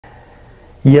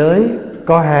Giới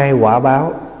có hai quả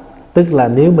báo, tức là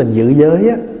nếu mình giữ giới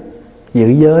á, giữ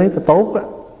giới tốt á,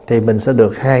 thì mình sẽ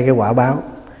được hai cái quả báo.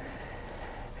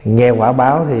 Nghe quả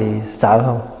báo thì sợ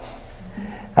không?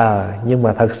 Nhưng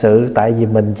mà thật sự tại vì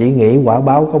mình chỉ nghĩ quả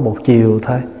báo có một chiều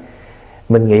thôi.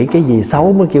 Mình nghĩ cái gì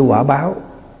xấu mới kêu quả báo,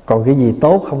 còn cái gì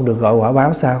tốt không được gọi quả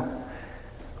báo sao?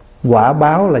 Quả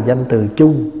báo là danh từ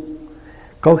chung.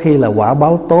 Có khi là quả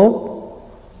báo tốt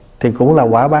thì cũng là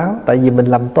quả báo. Tại vì mình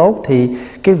làm tốt thì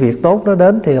cái việc tốt nó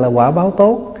đến thì là quả báo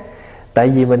tốt. Tại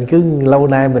vì mình cứ lâu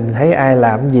nay mình thấy ai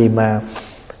làm gì mà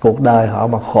cuộc đời họ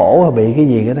mà khổ hay bị cái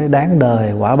gì cái đó đáng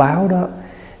đời, quả báo đó.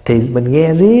 Thì mình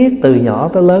nghe riết từ nhỏ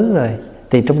tới lớn rồi,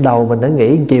 thì trong đầu mình đã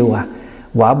nghĩ một chiều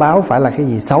quả báo phải là cái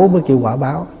gì xấu mới kêu quả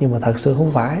báo. Nhưng mà thật sự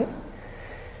không phải.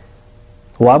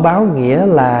 Quả báo nghĩa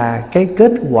là cái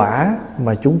kết quả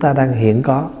mà chúng ta đang hiện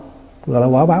có, gọi là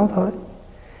quả báo thôi.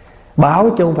 Báo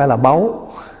chứ không phải là báu.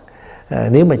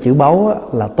 Nếu mà chữ báu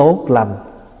là tốt, lành.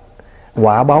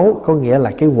 Quả báu có nghĩa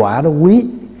là cái quả đó quý.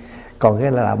 Còn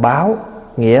cái là báo,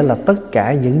 nghĩa là tất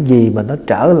cả những gì mà nó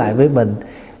trở lại với mình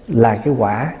là cái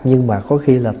quả, nhưng mà có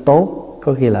khi là tốt,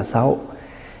 có khi là xấu.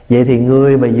 Vậy thì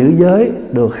người mà giữ giới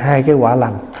được hai cái quả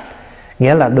lành,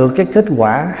 nghĩa là được cái kết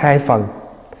quả hai phần: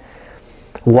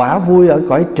 quả vui ở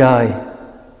cõi trời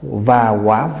và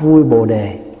quả vui Bồ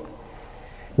Đề.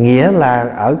 Nghĩa là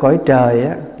ở cõi trời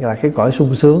á, là cái cõi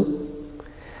sung sướng.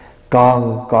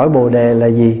 Còn cõi Bồ Đề là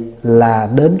gì? Là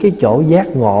đến cái chỗ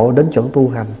giác ngộ, đến chỗ tu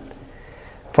hành.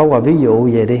 Pháp Hòa ví dụ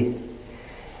về đi.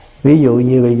 Ví dụ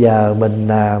như bây giờ mình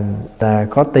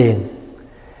có tiền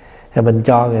thì mình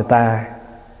cho người ta,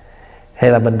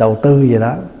 hay là mình đầu tư gì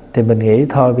đó, thì mình nghĩ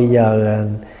thôi bây giờ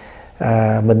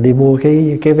mình đi mua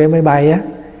cái vé máy bay á.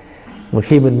 Mà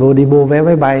khi mình đi mua vé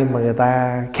máy bay mà người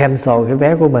ta cancel cái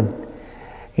vé của mình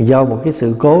do một cái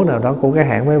sự cố nào đó của cái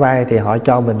hãng máy bay, thì họ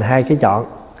cho mình hai cái chọn.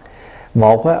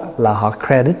 Một á, là họ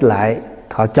credit lại,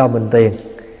 họ cho mình tiền.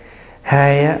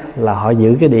 Hai á, là họ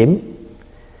giữ cái điểm,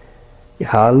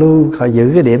 họ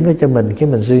giữ cái điểm đó cho mình. Cái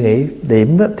mình suy nghĩ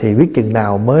điểm á, thì biết chừng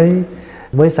nào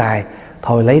mới xài,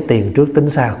 thôi lấy tiền trước tính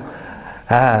sau.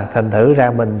 Thành thử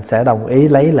ra mình sẽ đồng ý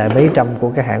lấy lại mấy trăm của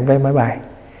cái hãng vé máy bay.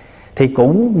 Thì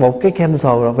cũng một cái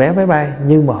cancel là vé máy bay,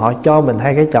 nhưng mà họ cho mình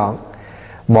hai cái chọn.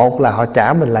 Một là họ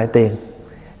trả mình lại tiền,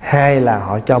 hai là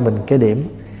họ cho mình cái điểm.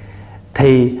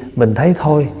 Thì mình thấy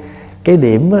thôi, cái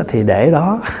điểm thì để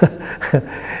đó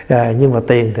nhưng mà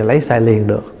tiền thì lấy xài liền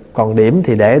được. Còn điểm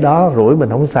thì để đó, rủi mình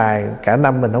không xài, cả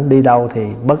năm mình không đi đâu thì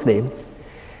mất điểm.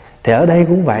 Thì ở đây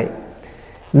cũng vậy.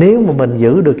 Nếu mà mình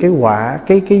giữ được cái quả,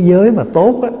 cái giới mà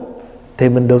tốt á, thì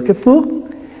mình được cái phước.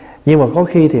 Nhưng mà có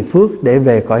khi thì phước để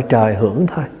về cõi trời hưởng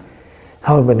thôi.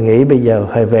 Thôi mình nghĩ bây giờ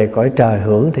về cõi trời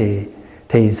hưởng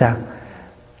thì sao?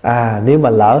 Nếu mà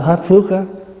lỡ hết phước á,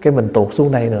 cái mình tuột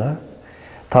xuống đây nữa.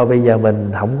 Thôi bây giờ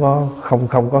mình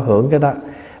không có hưởng cái đó.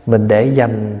 Mình để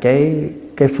dành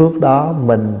cái phước đó,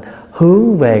 mình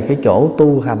hướng về cái chỗ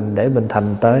tu hành để mình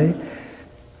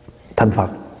thành Phật.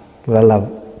 Gọi là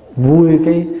vui,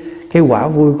 cái quả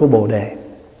vui của Bồ Đề.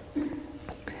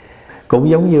 Cũng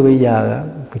giống như bây giờ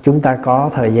chúng ta có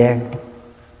thời gian,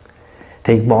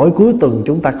 thì mỗi cuối tuần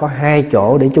chúng ta có hai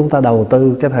chỗ để chúng ta đầu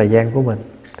tư cái thời gian của mình.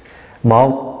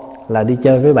 Một là đi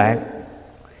chơi với bạn,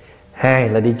 hai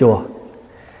là đi chùa.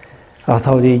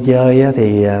 Thôi đi chơi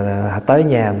thì tới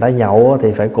nhà người ta nhậu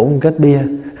thì phải cũng kết bia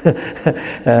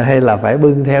hay là phải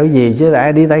bưng theo gì chứ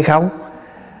ai đi tay không,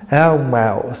 thấy không?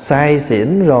 Mà say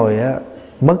xỉn rồi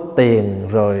mất tiền,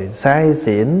 rồi say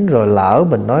xỉn rồi lỡ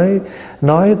mình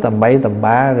nói tầm bậy tầm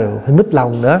bạ rồi mít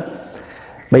lòng nữa.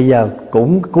 Bây giờ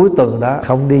cũng cuối tuần đó,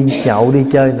 không đi nhậu đi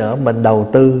chơi nữa, mình đầu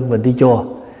tư mình đi chùa.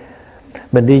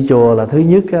 Mình đi chùa là thứ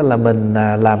nhất là mình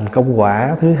làm công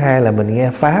quả, thứ hai là mình nghe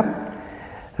pháp,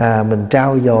 mình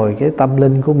trau dồi cái tâm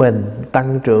linh của mình,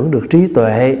 tăng trưởng được trí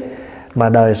tuệ, mà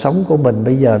đời sống của mình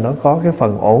bây giờ nó có cái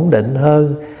phần ổn định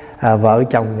hơn. Vợ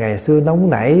chồng ngày xưa nóng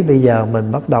nảy, bây giờ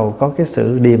mình bắt đầu có cái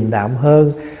sự điềm đạm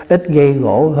hơn, ít gây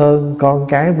gổ hơn, con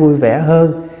cái vui vẻ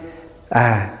hơn.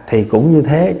 Thì cũng như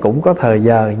thế, cũng có thời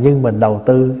giờ, nhưng mình đầu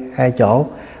tư hai chỗ.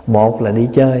 Một là đi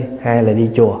chơi, hai là đi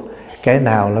chùa. Cái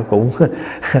nào nó cũng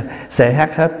CH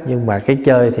hết, nhưng mà cái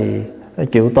chơi thì nó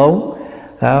chịu tốn,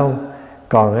 phải không?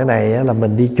 Còn cái này là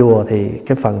mình đi chùa thì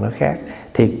cái phần nó khác.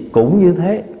 Thì cũng như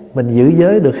thế, mình giữ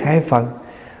giới được hai phần.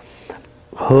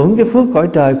 Hưởng cái phước cõi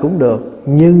trời cũng được,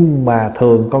 nhưng mà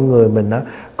thường con người mình đó,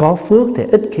 có phước thì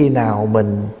ít khi nào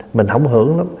mình không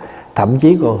hưởng lắm. Thậm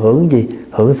chí còn hưởng gì?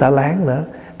 Hưởng xả láng nữa.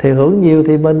 Thì hưởng nhiều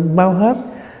thì mình mau hết.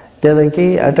 Cho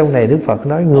nên ở trong này Đức Phật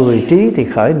nói người trí thì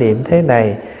khởi niệm thế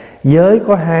này: giới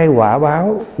có hai quả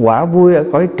báo, quả vui ở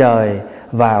cõi trời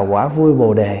và quả vui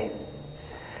Bồ Đề.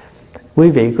 Quý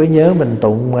vị có nhớ mình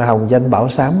tụng hồng danh bảo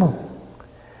sám không?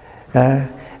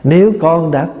 Nếu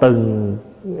con đã từng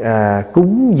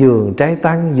cúng dường trái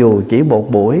tăng dù chỉ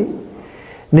một buổi,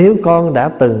 nếu con đã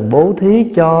từng bố thí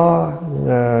cho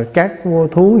các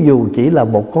thú dù chỉ là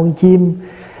một con chim,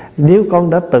 nếu con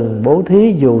đã từng bố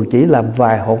thí dù chỉ làm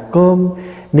vài hột cơm,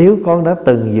 nếu con đã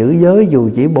từng giữ giới dù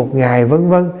chỉ một ngày, vân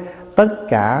vân, tất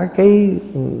cả cái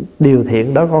điều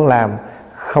thiện đó con làm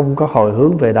không có hồi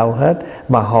hướng về đâu hết,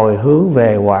 mà hồi hướng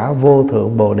về quả vô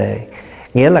thượng Bồ Đề.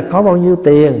 Nghĩa là có bao nhiêu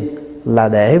tiền là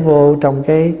để vô trong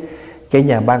cái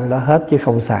nhà băng đó hết chứ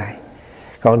không xài.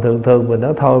 Còn thường mình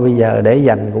nói thôi bây giờ để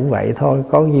dành cũng vậy thôi,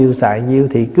 có nhiêu xài nhiêu,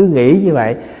 thì cứ nghĩ như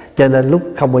vậy, cho nên lúc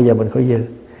không bao giờ mình có dư.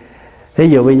 Thí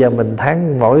dụ bây giờ mình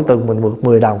mỗi tuần mình được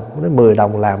 10 đồng, 10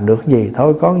 đồng làm được gì,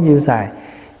 thôi có nhiêu xài.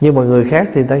 Nhưng mà người khác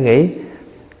thì ta nghĩ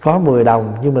có 10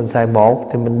 đồng nhưng mình xài 1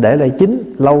 thì mình để lại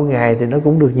 9, lâu ngày thì nó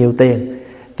cũng được nhiều tiền.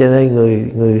 Cho nên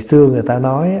người xưa người ta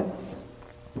nói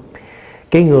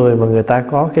cái người mà người ta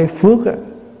có cái phước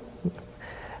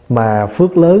mà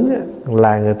phước lớn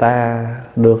là người ta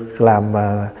được làm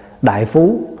đại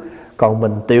phú. Còn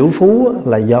mình tiểu phú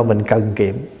là do mình cần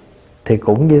kiệm. Thì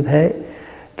cũng như thế,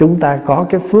 chúng ta có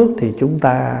cái phước thì chúng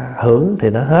ta hưởng thì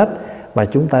nó hết, mà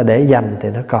chúng ta để dành thì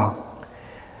nó còn.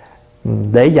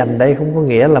 Để dành đây không có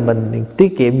nghĩa là mình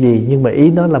tiết kiệm gì, nhưng mà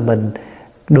ý nó là mình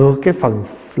được cái phần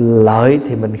lợi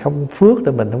thì mình không phước,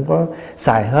 để mình không có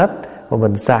xài hết, mà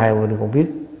mình xài mà mình còn biết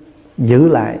giữ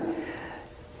lại.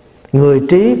 Người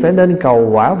trí phải nên cầu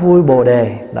quả vui Bồ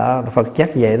Đề. Đó, Phật nhắc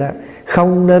vậy đó.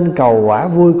 Không nên cầu quả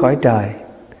vui cõi trời.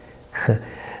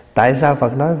 Tại sao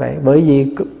Phật nói vậy? Bởi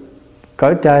vì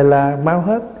cõi trời là mau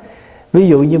hết. Ví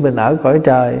dụ như mình ở cõi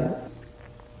trời,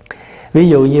 ví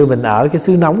dụ như mình ở cái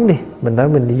xứ nóng đi, mình nói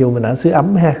ví dụ mình ở xứ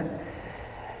ấm ha.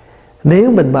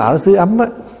 Nếu mình mà ở xứ ấm á,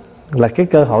 là cái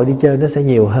cơ hội đi chơi nó sẽ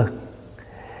nhiều hơn.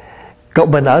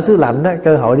 Còn mình ở xứ lạnh á,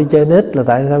 cơ hội đi chơi nó ít. Là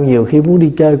tại sao nhiều khi muốn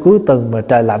đi chơi cuối tuần mà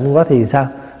trời lạnh quá thì sao?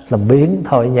 Làm biếng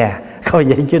thôi ở nhà, coi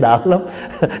vậy chứ đỡ lắm.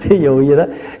 Thí dụ vậy đó.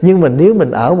 Nhưng mà nếu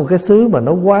mình ở một cái xứ mà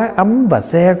nó quá ấm và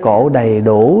xe cộ đầy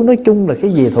đủ, nói chung là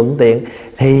cái gì thuận tiện,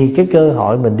 thì cái cơ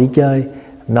hội mình đi chơi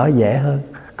nó dễ hơn.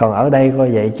 Còn ở đây coi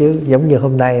vậy chứ, giống như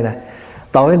hôm nay nè,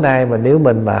 tối nay mà nếu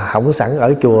mình mà không sẵn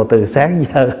ở chùa từ sáng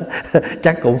giờ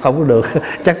chắc cũng không được,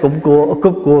 chắc cũng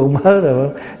cúp cua mớ rồi.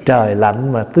 Trời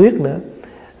lạnh mà tuyết nữa.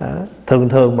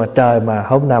 Thường mà trời mà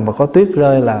hôm nào mà có tuyết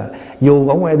rơi là dù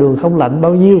ở ngoài đường không lạnh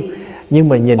bao nhiêu, nhưng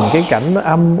mà nhìn cái cảnh nó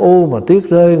âm u mà tuyết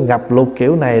rơi ngập lụt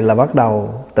kiểu này là bắt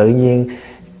đầu tự nhiên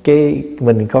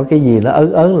mình có cái gì nó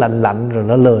ớn lạnh rồi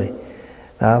nó lười.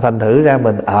 Thành thử ra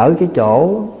mình ở cái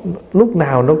chỗ lúc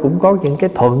nào nó cũng có những cái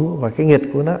thuận và cái nghịch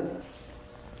của nó.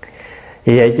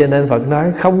 Vì vậy cho nên Phật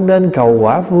nói không nên cầu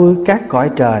quả vui các cõi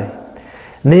trời.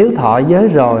 Nếu thọ giới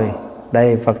rồi,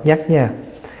 đây Phật nhắc nha,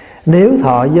 nếu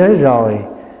thọ giới rồi,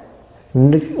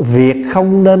 việc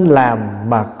không nên làm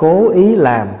mà cố ý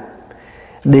làm,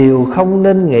 điều không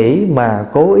nên nghĩ mà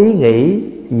cố ý nghĩ,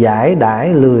 giải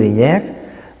đãi lười nhác,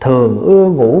 thường ưa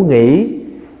ngủ nghỉ,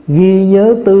 ghi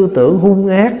nhớ tư tưởng hung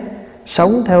ác,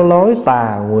 sống theo lối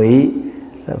tà ngụy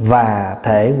và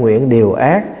thể nguyện điều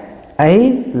ác,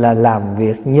 ấy là làm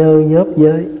việc nhơ nhớp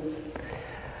giới.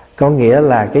 Có nghĩa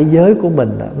là cái giới của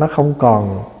mình nó không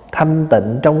còn thanh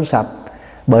tịnh trong sạch.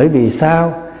 Bởi vì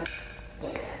sao?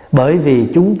 Bởi vì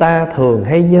chúng ta thường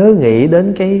hay nhớ nghĩ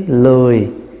đến cái lười,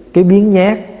 cái biếng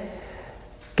nhác,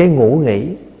 cái ngủ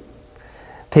nghỉ.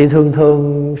 Thì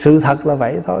thường sự thật là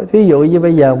vậy thôi. Ví dụ như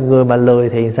bây giờ người mà lười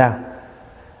thì sao?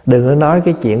 Đừng có nói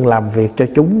cái chuyện làm việc cho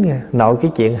chúng nha. Nội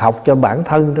cái chuyện học cho bản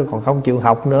thân thôi còn không chịu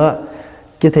học nữa,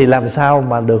 chứ thì làm sao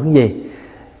mà được cái gì.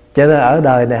 Cho nên ở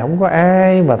đời này không có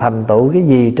ai mà thành tựu cái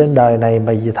gì trên đời này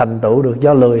mà thành tựu được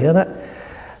do lười hết á.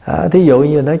 Thí dụ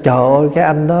như nói trời ơi cái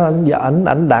anh đó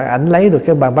ảnh lấy được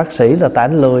cái bằng bác sĩ là tại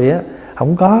ảnh lười á.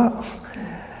 Không có.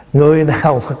 Người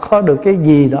nào mà có được cái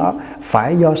gì đó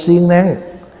phải do siêng năng.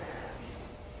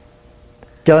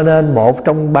 Cho nên một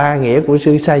trong 3 nghĩa của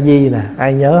sư Sa Di nè,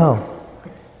 ai nhớ không?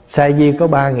 Sa Di có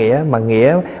 3 nghĩa, mà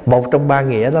một trong 3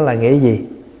 nghĩa đó là nghĩa gì?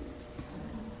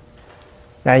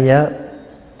 Ai nhớ?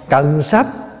 Cần sách.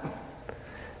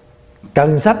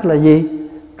 Cần sách là gì?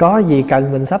 Có gì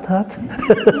cần mình sách hết.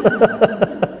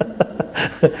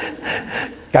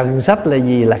 Cần sách là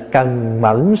gì? Là cần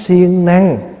mẫn siêng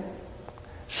năng,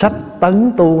 sách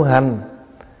tấn tu hành.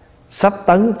 Sách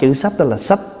tấn, chữ sách đó là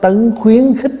sách tấn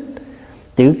khuyến khích.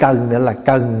 Chữ cần nữa là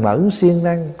cần mẫn siêng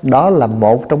năng. Đó là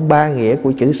một trong 3 nghĩa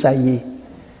của chữ Sa Di.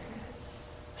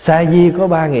 Sa Di có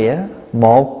 3 nghĩa.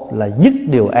 Một là dứt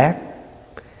điều ác,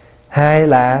 2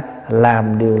 là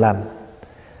làm điều lành,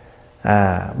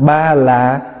 3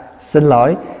 là,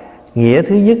 nghĩa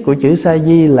thứ nhất của chữ Sa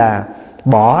Di là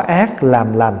bỏ ác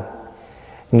làm lành.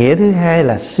 Nghĩa thứ hai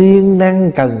là siêng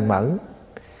năng cần mẫn.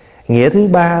 Nghĩa thứ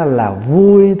ba là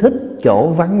vui thích chỗ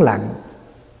vắng lặng.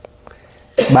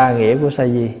 Ba nghĩa của sa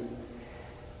di: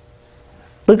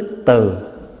 tức từ,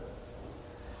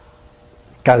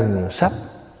 cần sách,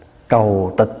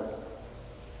 cầu tịch.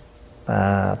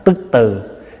 Tức từ,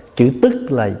 chữ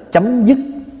tức là chấm dứt.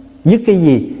 Dứt cái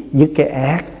gì? Dứt cái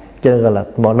ác. Cho nên gọi là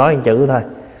nói một chữ thôi,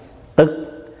 tức.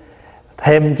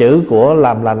 Thêm chữ của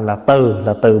làm lành là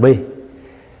từ bi.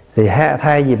 Thì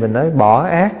thay vì mình nói bỏ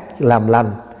ác làm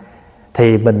lành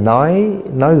thì mình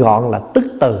nói gọn là tức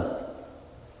từ.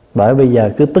 Bởi bây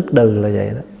giờ cứ tức đừ là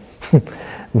vậy đó.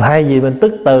 Thay vì mình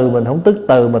tức từ, mình không tức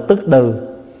từ mà tức đừ.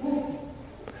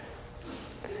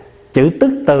 Chữ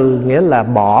tức từ nghĩa là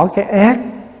bỏ cái ác,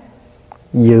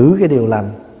 giữ cái điều lành.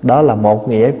 Đó là một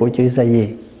nghĩa của chữ sa di.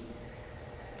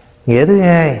 Nghĩa thứ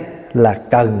hai là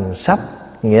cần sách,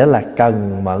 nghĩa là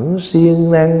cần mẫn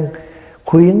siêng năng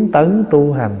khuyến tấn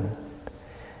tu hành.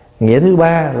 Nghĩa thứ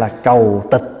ba là cầu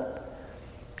tịch,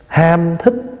 ham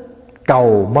thích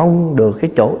cầu mong được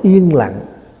cái chỗ yên lặng.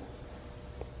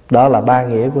 Đó là ba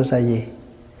nghĩa của sa di.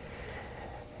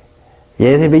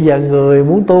 Vậy thì bây giờ người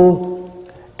muốn tu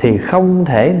thì không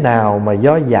thể nào mà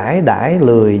do giải đãi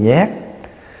lười nhác,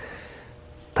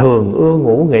 thường ưa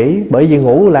ngủ nghỉ. Bởi vì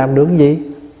ngủ làm được cái gì?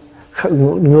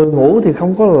 Người ngủ thì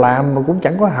không có làm mà cũng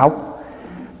chẳng có học.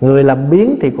 Người làm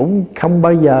biếng thì cũng không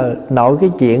bao giờ nội cái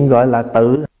chuyện gọi là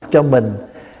tự cho mình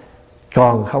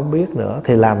còn không biết nữa.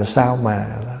 Thì làm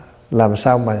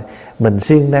sao mà mình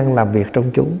siêng năng làm việc trong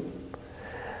chúng.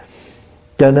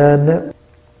 Cho nên á,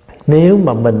 nếu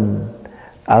mà mình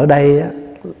ở đây á,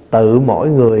 tự mỗi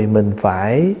người mình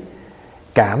phải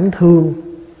cảm thương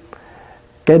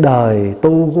cái đời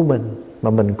tu của mình mà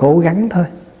mình cố gắng thôi.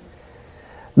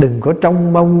 Đừng có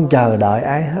trông mong chờ đợi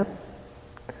ai hết.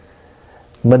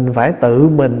 Mình phải tự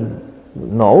mình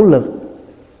nỗ lực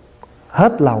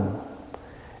hết lòng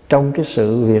trong cái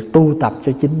sự việc tu tập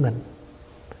cho chính mình.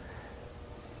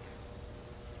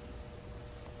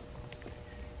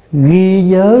 Ghi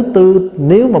nhớ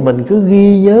nếu mà mình cứ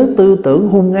ghi nhớ tư tưởng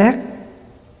hung ác.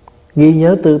 Ghi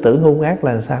nhớ tư tưởng hung ác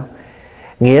là sao?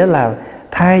 Nghĩa là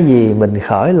thay vì mình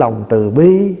khởi lòng từ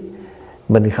bi,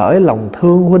 mình khởi lòng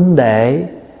thương huynh đệ,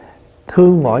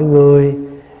 thương mọi người,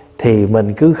 thì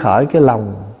mình cứ khởi cái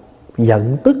lòng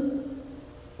giận tức,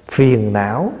 phiền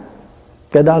não.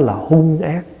 Cái đó là hung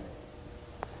ác.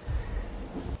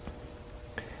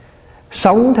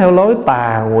 Sống theo lối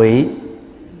tà ngụy.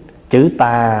 Chữ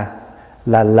tà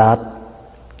là lệch,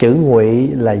 chữ ngụy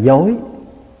là dối.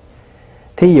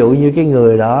 Thí dụ như cái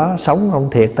người đó sống không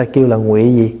thiệt, ta kêu là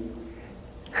ngụy gì?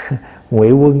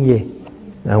 Ngụy quân gì?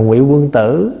 Ngụy quân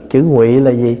tử. Chữ ngụy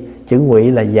là gì? Chữ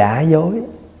ngụy là giả dối.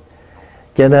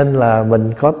 Cho nên là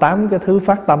mình có 8 cái thứ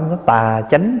phát tâm đó: tà,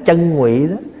 chánh, chân, ngụy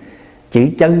đó. Chữ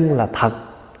chân là thật,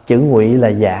 chữ ngụy là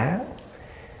giả.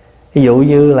 Ví dụ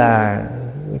như là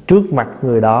trước mặt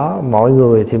người đó, mọi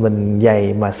người thì mình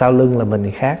vậy, mà sau lưng là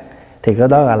mình khác, thì cái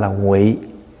đó là ngụy.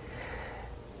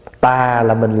 Tà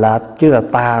là mình lệch, chứ là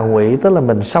tà ngụy tức là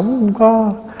mình sống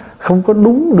không có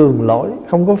đúng đường lối,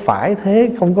 không có phải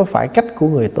thế, không có phải cách của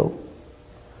người tu.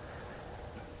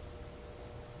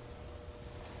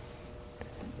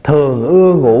 Thường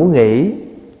ưa ngủ nghỉ,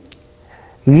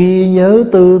 ghi nhớ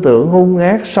tư tưởng hung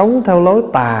ác, sống theo lối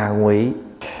tà ngụy,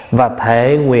 và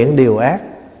thệ nguyện điều ác.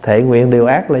 Thệ nguyện điều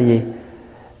ác là gì?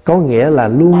 Có nghĩa là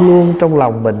luôn luôn trong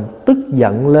lòng mình tức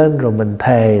giận lên rồi mình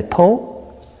thề thốt,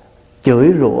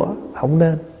 chửi rủa, không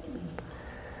nên.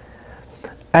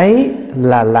 Ấy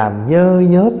là làm nhơ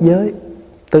nhớp giới.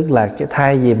 Tức là cái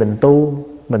thay vì mình tu,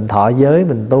 mình thọ giới,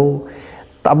 mình tu,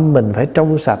 tâm mình phải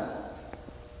trong sạch.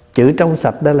 Chữ trong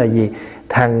sạch đó là gì?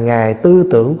 Hàng ngày tư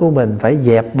tưởng của mình phải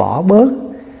dẹp bỏ bớt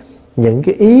những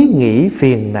cái ý nghĩ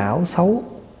phiền não xấu,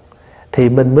 thì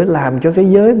mình mới làm cho cái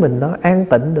giới mình nó an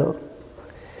tịnh được.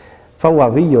 Pháp Hòa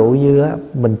ví dụ như á,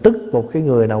 mình tức một cái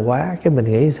người nào quá, cái mình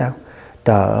nghĩ sao?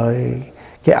 Trời ơi,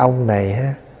 cái ông này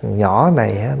ha, nhỏ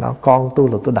này ha, nó con tôi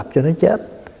là tôi đập cho nó chết.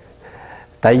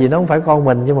 Tại vì nó không phải con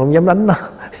mình, nhưng mà không dám đánh nó.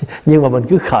 Nhưng mà mình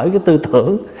cứ khởi cái tư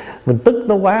tưởng, mình tức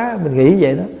nó quá, mình nghĩ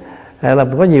vậy đó. Hay là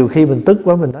có nhiều khi mình tức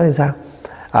quá, mình nói sao?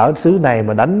 Ở xứ này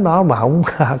mà đánh nó mà không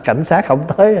cảnh sát không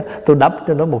tới, tôi đập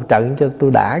cho nó một trận cho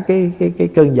tôi đã cái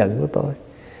cơn giận của tôi.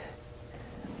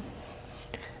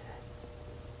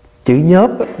 Chữ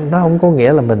nhớp nó không có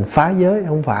nghĩa là mình phá giới,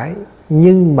 không phải.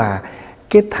 Nhưng mà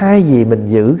cái thay vì mình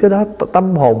giữ cái đó,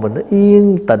 tâm hồn mình nó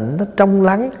yên tĩnh, nó trong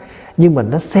lắng, nhưng mà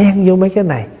nó xen vô mấy cái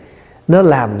này, nó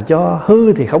làm cho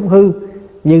hư thì không hư,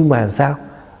 nhưng mà sao?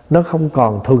 Nó không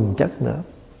còn thuần chất nữa.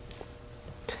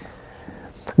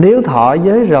 Nếu thọ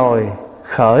giới rồi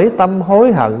khởi tâm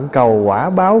hối hận cầu quả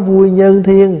báo vui nhân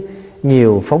thiên,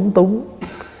 nhiều phóng túng.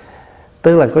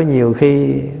 Tức là có nhiều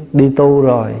khi đi tu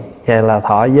rồi, hay là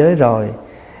thọ giới rồi,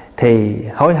 thì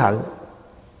hối hận,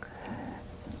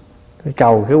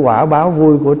 cầu cái quả báo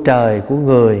vui của trời, của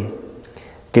người.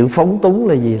 Chữ phóng túng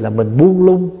là gì? Là mình buông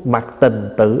lung, mặc tình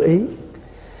tự ý.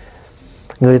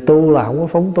 Người tu là không có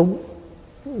phóng túng,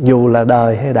 dù là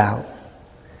đời hay đạo.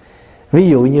 Ví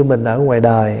dụ như mình ở ngoài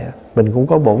đời, mình cũng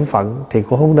có bổn phận, thì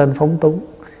cũng không nên phóng túng.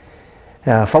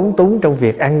 Phóng túng trong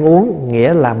việc ăn uống,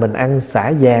 nghĩa là mình ăn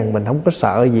xả vàng, mình không có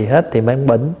sợ gì hết thì mang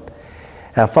bệnh.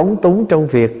 Phóng túng trong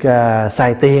việc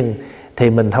xài tiền, thì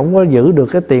mình không có giữ được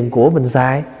cái tiền của mình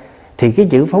xài. Thì cái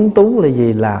chữ phóng túng là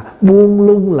gì? Là buông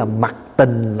lung, là mặc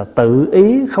tình, là tự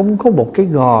ý, không có một cái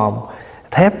gò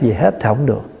thép gì hết thì không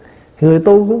được. Người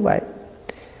tu cũng vậy.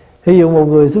 Ví dụ một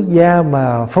người xuất gia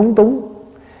mà phóng túng,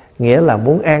 nghĩa là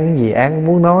muốn ăn gì ăn,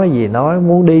 muốn nói gì nói,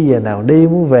 muốn đi giờ nào đi,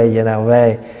 muốn về giờ nào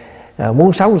về,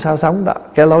 muốn sống sao sống đó.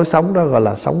 Cái lối sống đó gọi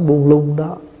là sống buông lung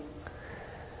đó.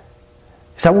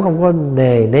 Sống không có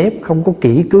nề nếp, không có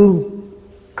kỷ cương,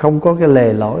 không có cái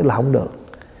lề lối là không được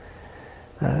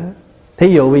đó.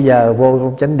 Thí dụ bây giờ vô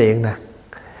trong chánh điện nè,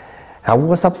 không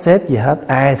có sắp xếp gì hết,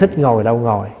 ai thích ngồi đâu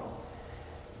ngồi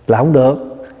là không được.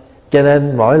 Cho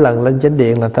nên mỗi lần lên chánh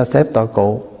điện là ta xếp tọa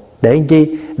cụ. Để làm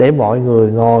chi? Để mọi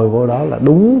người ngồi vô đó là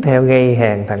đúng theo ngay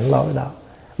hàng thẳng lối đó.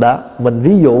 Đó, mình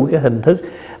ví dụ cái hình thức.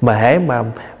 Mà hễ mà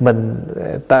mình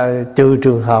trừ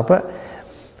trường hợp á,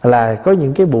 là có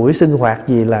những cái buổi sinh hoạt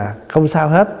gì là không sao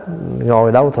hết,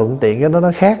 ngồi đâu thuận tiện cái đó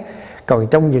nó khác. Còn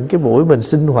trong những cái buổi mình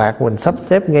sinh hoạt, mình sắp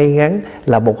xếp ngay ngắn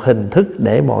là một hình thức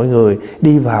để mọi người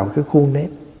đi vào cái khuôn nếp.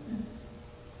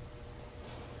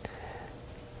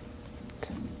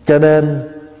 Cho nên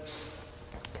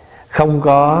không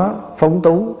có phóng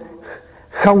túng,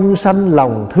 không sanh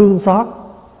lòng thương xót.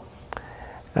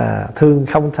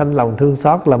 Không sanh lòng thương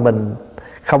xót là mình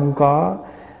không có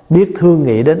biết thương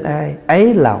nghĩ đến ai.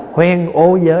 Ấy là hoen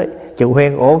ố giới. Chữ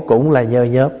hoen ố cũng là nhơ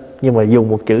nhớp, nhưng mà dùng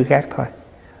một chữ khác thôi.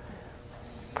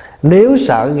 Nếu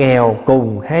sợ nghèo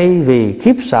cùng, hay vì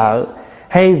khiếp sợ,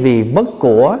 hay vì mất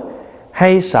của,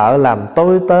 hay sợ làm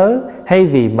tôi tớ, hay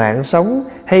vì mạng sống,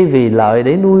 hay vì lợi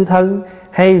để nuôi thân,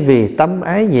 hay vì tâm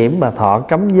ái nhiễm mà thọ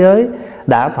cấm giới,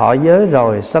 đã thọ giới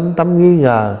rồi sanh tâm nghi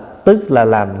ngờ, tức là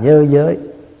làm nhơ giới.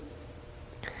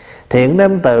 Thiện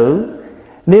nam tử,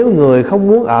 nếu người không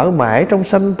muốn ở mãi trong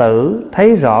sanh tử,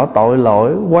 thấy rõ tội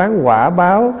lỗi, quán quả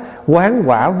báo, quán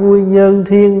quả vui nhân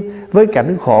thiên, với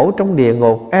cảnh khổ trong địa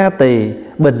ngục A Tỳ,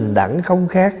 bình đẳng không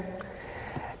khác.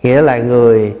 Nghĩa là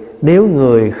nếu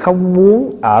người không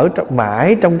muốn ở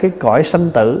mãi trong cái cõi sanh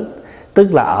tử,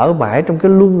 tức là ở mãi trong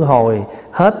cái luân hồi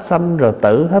hết sanh rồi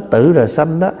tử, hết tử rồi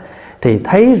sanh đó, thì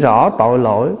thấy rõ tội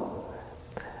lỗi,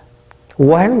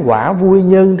 quán quả vui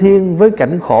nhân thiên, với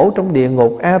cảnh khổ trong địa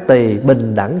ngục A Tỳ,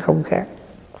 bình đẳng không khác.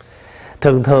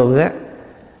 Thường thường á,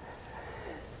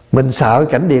 mình sợ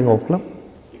cảnh địa ngục lắm,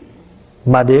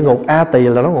 mà địa ngục A Tỳ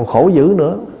là nó còn khổ dữ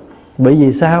nữa. Bởi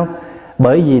vì sao?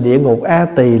 Bởi vì địa ngục A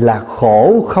Tỳ là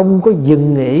khổ không có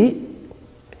dừng nghỉ.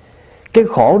 Cái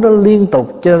khổ nó liên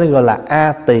tục, cho nên gọi là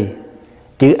A Tỳ.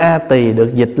 Chữ A Tỳ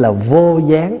được dịch là vô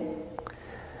gián.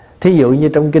 Thí dụ như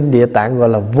trong kinh Địa Tạng gọi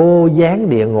là vô gián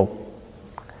địa ngục,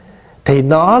 thì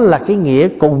nó là cái nghĩa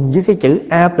cùng với cái chữ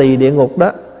A Tỳ địa ngục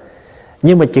đó.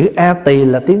 Nhưng mà chữ A Tỳ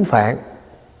là tiếng Phạn,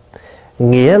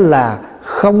 nghĩa là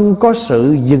không có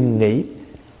sự dừng nghỉ.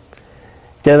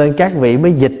 Cho nên các vị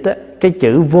mới dịch á, cái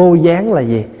chữ vô gián là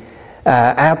gì?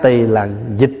 A Tỳ là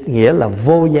dịch nghĩa là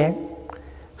vô gián,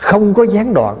 không có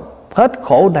gián đoạn, hết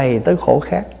khổ này tới khổ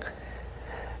khác.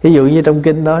 Ví dụ như trong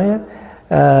kinh nói á,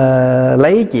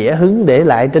 lấy chĩa hứng để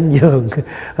lại trên giường,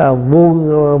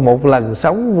 muôn một lần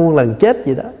sống muôn lần chết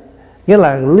gì đó. Nghĩa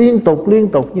là liên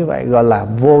tục như vậy, gọi là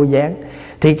vô gián.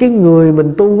 Thì cái người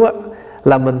mình tu á,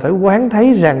 là mình phải quán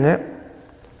thấy rằng á,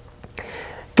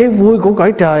 cái vui của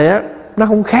cõi trời á, nó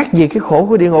không khác gì cái khổ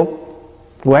của địa ngục.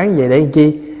 Quán vậy để làm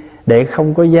chi? Để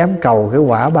không có dám cầu cái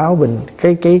quả báo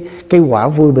cái quả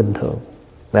vui bình thường.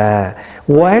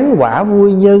 Quán quả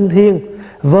vui nhân thiên,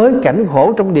 với cảnh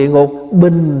khổ trong địa ngục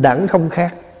bình đẳng không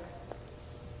khác.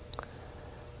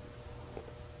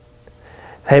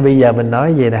 Thế bây giờ mình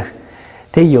nói vậy nè,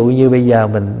 thí dụ như bây giờ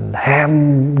mình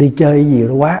ham đi chơi gì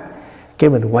đó quá, cái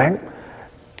mình quán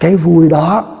cái vui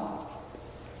đó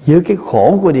với cái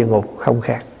khổ của địa ngục không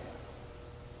khác.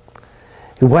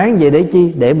 Quán vậy để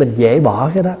chi? Để mình dễ bỏ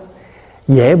cái đó,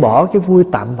 dễ bỏ cái vui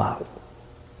tạm bợ.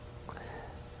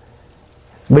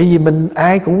 Bởi vì mình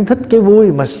ai cũng thích cái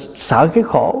vui mà sợ cái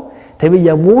khổ, thì bây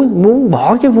giờ muốn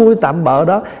bỏ cái vui tạm bợ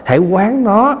đó, hãy quán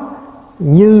nó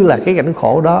như là cái cảnh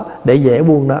khổ đó để dễ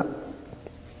buông đó.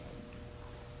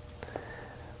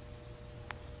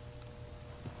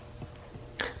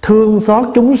 thương xót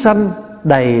chúng sanh,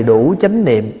 đầy đủ chánh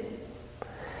niệm.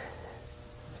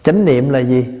 Chánh niệm là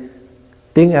gì?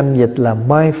 Tiếng Anh dịch là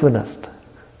mindfulness.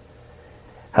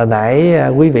 Hồi nãy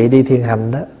quý vị đi thiền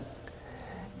hành đó,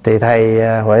 thì thầy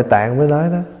Huệ Tạng mới nói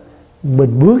đó,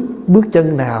 mình bước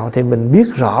chân nào thì mình biết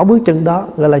rõ bước chân đó,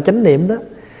 gọi là chánh niệm đó.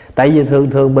 Tại vì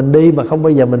thường mình đi mà không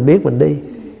bao giờ mình biết mình đi.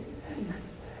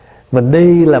 Mình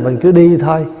đi là mình cứ đi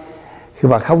thôi,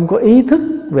 và không có ý thức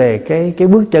về cái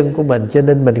bước chân của mình, cho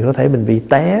nên mình có thể mình bị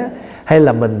té, hay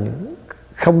là mình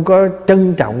không có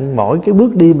trân trọng mỗi cái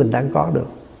bước đi mình đang có được.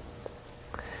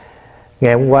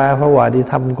 Ngày hôm qua Pháp Hòa đi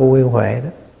thăm cô Nguyên Huệ đó,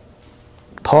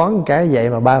 thoáng cái vậy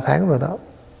mà 3 tháng rồi đó,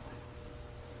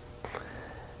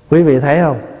 quý vị thấy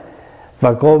không?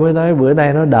 Và cô mới nói bữa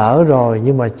nay nó đỡ rồi,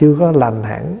 nhưng mà chưa có lành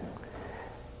hẳn.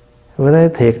 Mới nói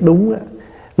thiệt đúng á,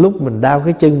 lúc mình đau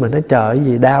cái chân mình nói trời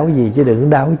gì đau cái gì chứ đừng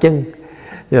đau cái chân.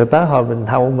 Rồi tới hồi mình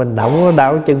không có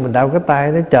đau cái chân, mình đau cái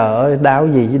tay, nói trời ơi đau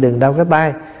cái gì chứ đừng đau cái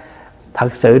tay.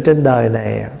 Thật sự trên đời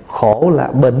này khổ là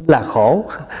bệnh là khổ.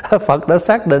 Phật đã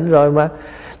xác định rồi mà.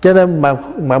 Cho nên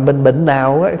mà mình bệnh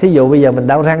nào á, thí dụ bây giờ mình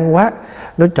đau răng quá,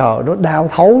 nó trời nó đau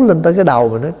thấu lên tới cái đầu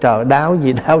mình, nói trời đau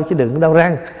gì đau chứ đừng đau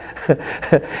răng.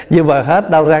 Nhưng mà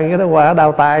hết đau răng cái nó qua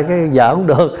đau tay, cái vợ không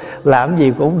được, làm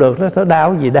gì cũng không được, nó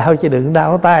đau gì đau chứ đừng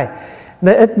đau tay.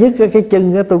 Nói ít nhất cái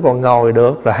chân á tôi còn ngồi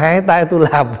được, rồi hai tay tôi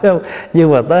làm phải không?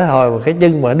 Nhưng mà tới hồi mà cái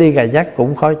chân mà đi cà nhắc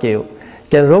cũng khó chịu.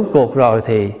 Cho nên rốt cuộc rồi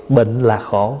thì bệnh là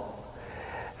khổ.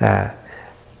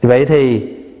 Vậy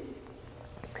thì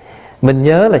mình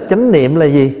nhớ là chánh niệm là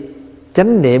gì?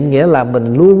 Chánh niệm nghĩa là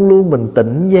mình luôn luôn mình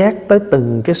tỉnh giác tới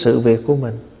từng cái sự việc của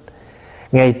mình.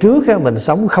 Ngày trước á, mình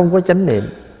sống không có chánh niệm,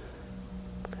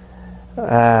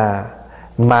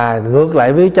 mà ngược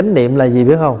lại với chánh niệm là gì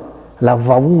biết không? Là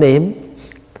vọng niệm.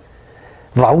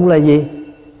 Vọng là gì?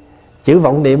 Chữ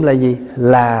vọng niệm là gì?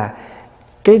 Là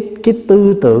cái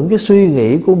tư tưởng, cái suy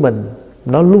nghĩ của mình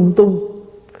nó lung tung.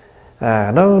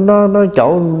 Nó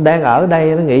chỗ đang ở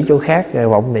đây nó nghĩ chỗ khác, rồi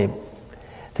vọng niệm.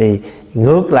 Thì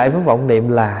ngược lại với vọng niệm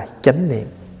là chánh niệm,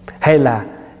 hay là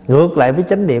ngược lại với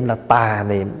chánh niệm là tà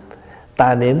niệm.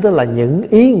 Tà niệm tức là những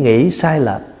ý nghĩ sai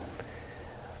lệch.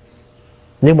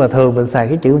 Nhưng mà thường mình xài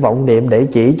cái chữ vọng niệm để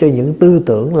chỉ cho những tư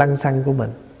tưởng lăng xăng của mình.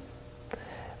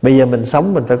 Bây giờ mình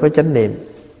sống mình phải có chánh niệm.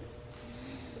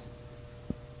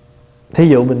 Thí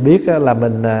dụ mình biết là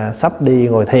mình sắp đi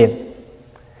ngồi thiền,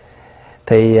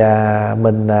 thì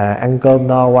mình ăn cơm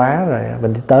no quá rồi,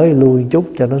 mình đi tới lui chút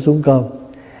cho nó xuống cơm,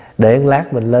 để một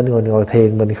lát mình lên ngồi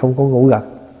thiền mình không có ngủ gật.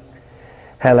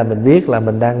 Hay là mình biết là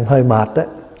mình đang hơi mệt á,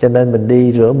 cho nên mình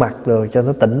đi rửa mặt rồi cho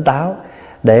nó tỉnh táo,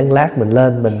 để một lát mình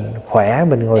lên mình khỏe,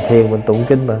 mình ngồi thiền mình tụng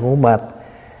kinh mà không có mệt.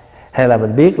 Hay là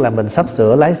mình biết là mình sắp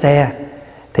sửa lái xe,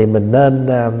 thì mình nên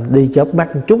đi chớp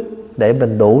mắt một chút để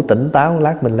mình đủ tỉnh táo,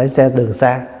 lát mình lái xe đường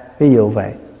xa, ví dụ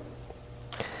vậy.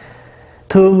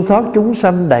 Thương xót chúng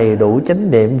sanh đầy đủ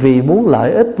chánh niệm, vì muốn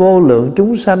lợi ích vô lượng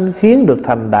chúng sanh khiến được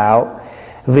thành đạo,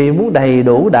 vì muốn đầy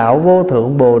đủ đạo vô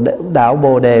thượng đạo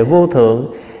bồ đề vô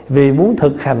thượng, vì muốn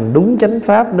thực hành đúng chánh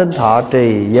pháp nên thọ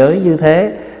trì giới như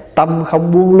thế, tâm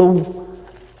không buông lung,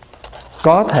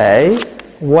 có thể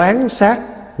quán sát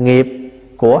nghiệp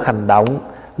của hành động,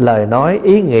 lời nói,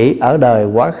 ý nghĩ ở đời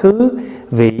quá khứ,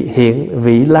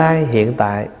 vị lai, hiện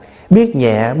tại, biết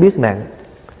nhẹ biết nặng.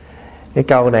 Cái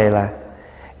câu này là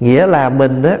nghĩa là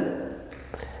mình á,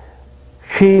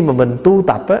 khi mà mình tu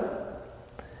tập á,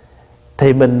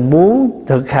 thì mình muốn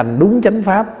thực hành đúng chánh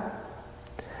pháp,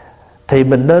 thì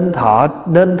mình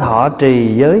nên thọ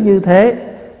trì giới như thế,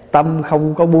 tâm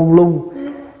không có buông lung,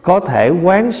 có thể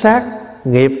quán sát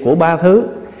nghiệp của ba thứ.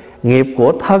 Nghiệp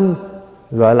của thân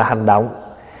gọi là hành động,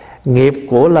 nghiệp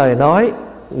của lời nói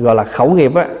gọi là khẩu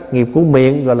nghiệp á, nghiệp của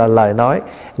miệng gọi là lời nói,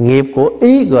 nghiệp của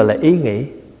ý gọi là ý nghĩ.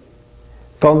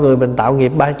 Con người mình tạo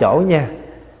nghiệp 3 chỗ nha.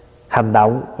 Hành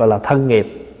động gọi là thân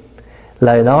nghiệp,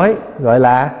 lời nói gọi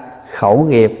là khẩu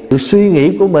nghiệp, sự suy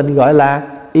nghĩ của mình gọi là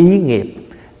ý nghiệp.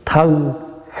 Thân,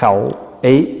 khẩu,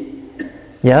 ý.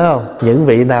 Nhớ không? Những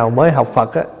vị nào mới học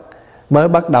Phật á, mới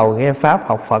bắt đầu nghe Pháp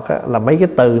học Phật á, là mấy cái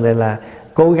từ này là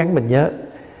cố gắng mình nhớ.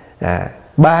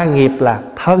 3 nghiệp là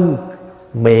thân,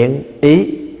 miệng,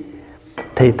 ý.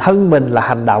 Thì thân mình là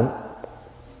hành động,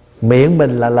 miệng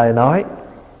mình là lời nói,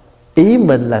 ý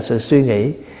mình là sự suy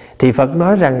nghĩ. Thì Phật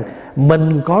nói rằng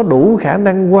mình có đủ khả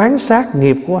năng quán sát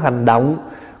nghiệp của hành động,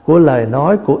 của lời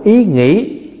nói, của ý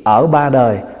nghĩ ở 3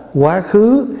 đời, quá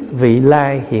khứ, vị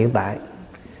lai, hiện tại.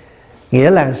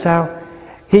 Nghĩa là sao?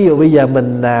 Ví dụ bây giờ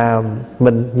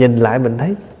mình nhìn lại mình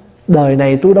thấy đời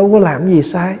này tôi đâu có làm gì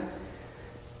sai,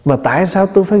 mà tại sao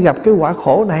tôi phải gặp cái quả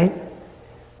khổ này?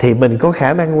 Thì mình có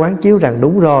khả năng quán chiếu rằng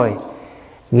đúng rồi,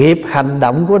 nghiệp hành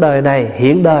động của đời này,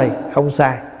 hiện đời không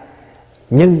sai,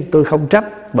 Nhưng tôi không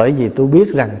trách, bởi vì tôi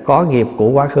biết rằng có nghiệp của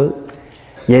quá khứ.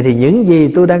 Vậy thì những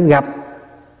gì tôi đang gặp,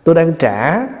 tôi đang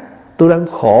trả, tôi đang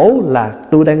khổ là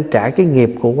tôi đang trả cái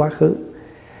nghiệp của quá khứ.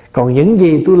 Còn những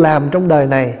gì tôi làm trong đời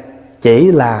này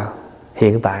chỉ là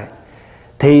hiện tại.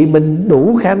 Thì mình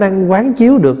đủ khả năng quán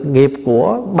chiếu được nghiệp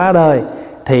của ba đời,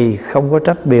 thì không có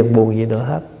trách biện buồn gì nữa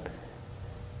hết.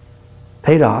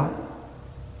 Thấy rõ.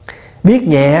 Biết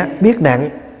nhẹ, biết nặng.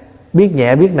 Biết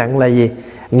nhẹ, biết nặng là gì?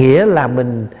 Nghĩa là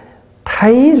mình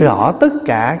thấy rõ tất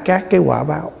cả các cái quả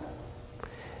báo.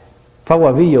 Pháp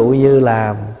Hòa ví dụ như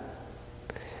là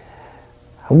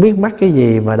không biết mắc cái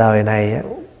gì mà đời này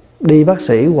đi bác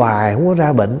sĩ hoài không có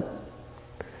ra bệnh,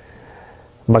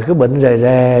 mà cứ bệnh rề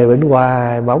rề, bệnh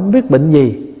hoài mà không biết bệnh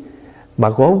gì, mà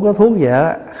cũng không có thuốc gì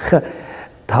hết.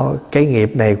 Thôi cái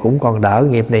nghiệp này cũng còn đỡ,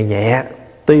 nghiệp này nhẹ.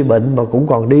 Tuy bệnh mà cũng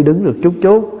còn đi đứng được chút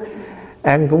chút,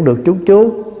 ăn cũng được chút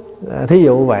chút. Thí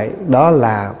dụ vậy, đó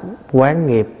là quán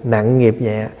nghiệp nặng nghiệp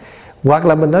nhẹ. Hoặc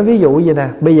là mình nói ví dụ vậy nè,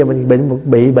 bây giờ mình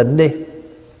bị bệnh đi.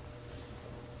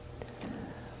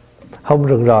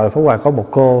 Hôm rồi Pháp Hòa có một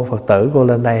cô Phật tử, cô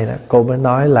lên đây đó, cô mới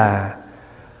nói là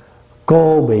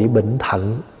cô bị bệnh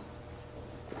thận.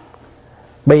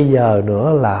 Bây giờ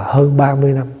nữa là hơn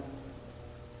 30 năm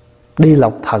đi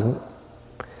lọc thận.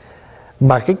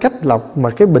 Mà cái cách lọc, mà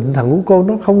cái bệnh thận của cô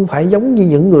nó không phải giống như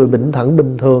những người bệnh thận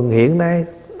bình thường hiện nay.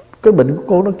 Cái bệnh của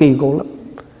cô nó kỳ cục lắm.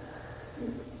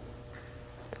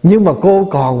 Nhưng mà cô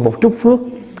còn một chút phước.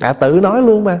 Tự nói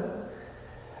luôn mà,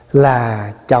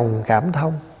 là chồng cảm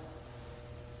thông,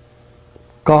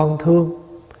 con thương,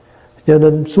 cho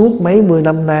nên suốt mấy mươi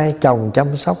năm nay chồng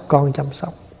chăm sóc, con chăm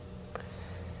sóc.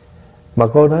 Mà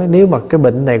cô nói nếu mà cái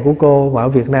bệnh này của cô mà ở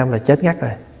Việt Nam là chết ngắt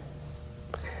rồi.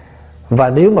 Và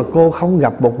nếu mà cô không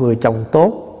gặp một người chồng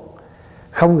tốt,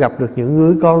 không gặp được những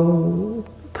người con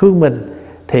thương mình,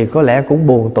 thì có lẽ cũng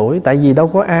buồn tuổi. Tại vì đâu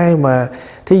có ai mà,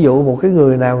 thí dụ một cái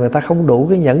người nào người ta không đủ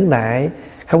cái nhẫn nại,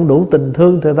 không đủ tình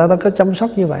thương, thì người ta đâu có chăm sóc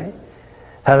như vậy.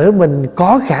 Thật ra mình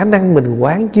có khả năng mình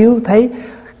quán chiếu thấy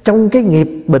trong cái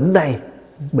nghiệp bệnh này,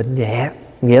 bệnh nhẹ,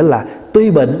 nghĩa là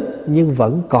tuy bệnh nhưng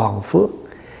vẫn còn phước.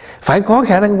 Phải có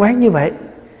khả năng quán như vậy.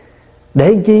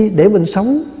 Để chi? Để mình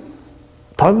sống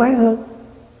thoải mái hơn.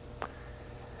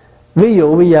 Ví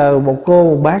dụ bây giờ một cô,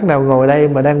 một bác nào ngồi đây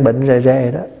mà đang bệnh rề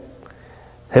rề đó,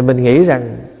 thì mình nghĩ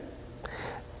rằng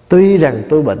tuy rằng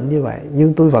tôi bệnh như vậy,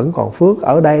 nhưng tôi vẫn còn phước.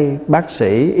 Ở đây bác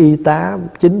sĩ, y tá,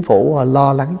 chính phủ họ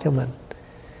lo lắng cho mình.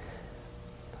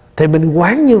 Thì mình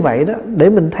quán như vậy đó, để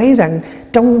mình thấy rằng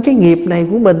trong cái nghiệp này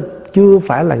của mình chưa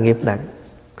phải là nghiệp nặng.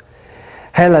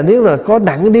 Hay là nếu là có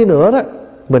nặng đi nữa đó,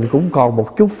 mình cũng còn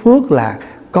một chút phước, là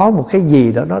có một cái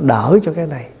gì đó nó đỡ cho cái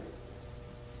này.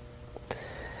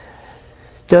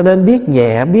 Cho nên biết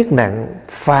nhẹ biết nặng,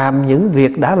 phàm những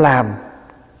việc đã làm,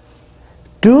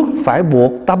 trước phải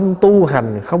buộc tâm tu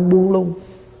hành không buông lung.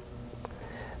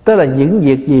 Tức là những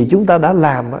việc gì chúng ta đã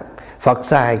làm, Phật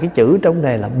xài cái chữ trong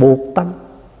này là buộc tâm.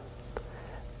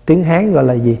 Tiếng Hán gọi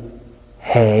là gì?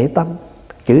 Hệ tâm.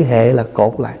 Chữ hệ là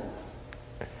cột lại.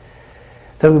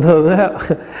 Thường thường á,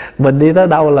 mình đi tới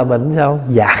đâu là mình sao?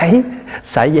 Giải,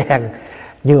 xả vàng.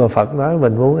 Nhưng mà Phật nói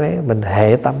mình muốn ấy, mình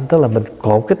hệ tâm, tức là mình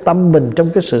cột cái tâm mình trong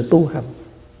cái sự tu hành.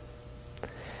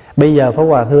 Bây giờ Pháp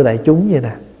Hòa thưa đại chúng vậy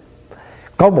nè,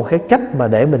 có một cái cách mà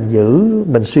để mình giữ,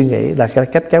 mình suy nghĩ, là cái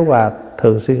cách Pháp Hòa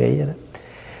thường suy nghĩ vậy đó.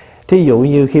 Thí dụ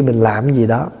như khi mình làm gì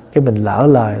đó, cái mình lỡ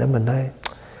lời đó, mình nói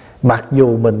mặc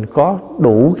dù mình có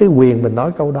đủ cái quyền mình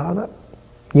nói câu đó đó,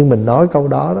 nhưng mình nói câu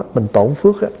đó đó, mình tổn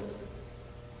phước á.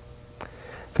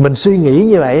 Mình suy nghĩ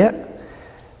như vậy á.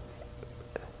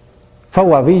 Pháp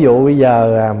Hòa ví dụ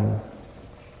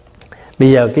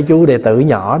bây giờ cái chú đệ tử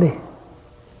nhỏ đi,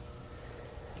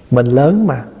 mình lớn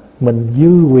mà, mình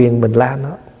dư quyền mình la nó.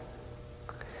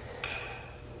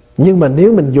 Nhưng mà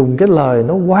nếu mình dùng cái lời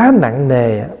nó quá nặng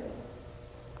nề á,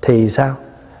 thì sao?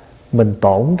 Mình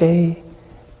tổn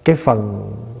cái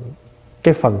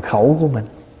phần khẩu của mình.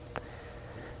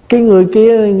 Cái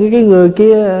người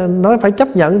kia nói phải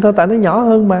chấp nhận thôi, tại nó nhỏ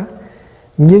hơn mà.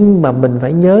 Nhưng mà mình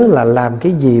phải nhớ là làm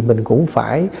cái gì mình cũng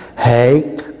phải hệ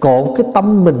cột cái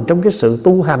tâm mình trong cái sự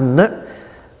tu hành á,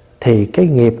 thì cái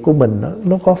nghiệp của mình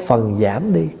nó có phần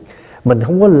giảm đi. Mình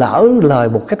không có lỡ lời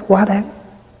một cách quá đáng.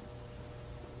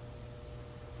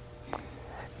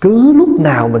 Cứ lúc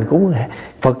nào mình cũng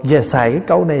Phật về xài cái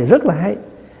câu này rất là hay.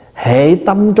 Hệ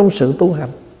tâm trong sự tu hành.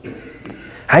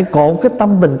 Hãy cột cái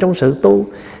tâm mình trong sự tu,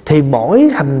 thì mỗi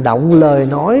hành động lời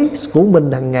nói của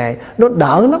mình hàng ngày nó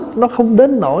đỡ lắm. Nó không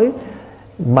đến nỗi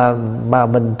mà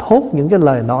mình thốt những cái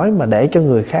lời nói mà để cho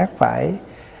người khác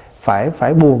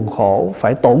phải buồn khổ,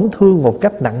 phải tổn thương một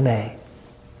cách nặng nề.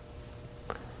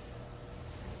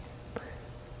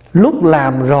 Lúc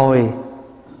làm rồi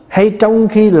hay trong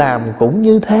khi làm cũng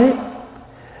như thế,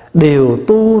 đều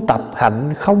tu tập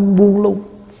hạnh không buông lung.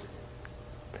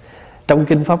 Trong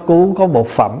kinh Pháp Cú có một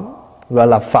phẩm gọi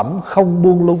là phẩm không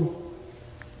buông lung.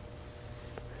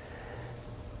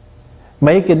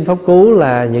 Mấy kinh Pháp Cú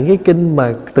là những cái kinh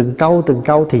mà từng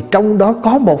câu, thì trong đó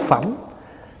có một phẩm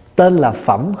tên là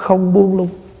phẩm không buông lung.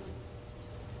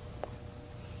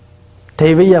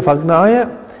 Thì bây giờ Phật nói á,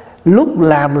 lúc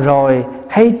làm rồi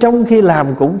hay trong khi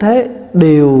làm cũng thế,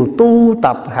 đều tu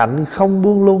tập hạnh không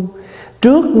buông lung.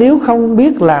 Trước nếu không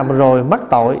biết làm rồi mắc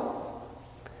tội,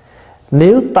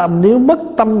 nếu mất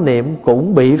tâm niệm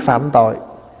cũng bị phạm tội.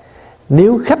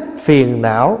 Nếu khách phiền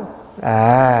não,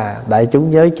 đại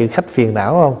chúng nhớ chữ khách phiền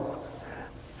não không?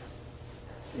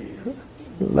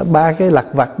 Là ba cái lặt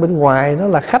vặt bên ngoài nó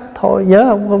là khách thôi. Nhớ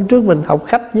không? Hôm trước mình học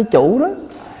khách với chủ đó.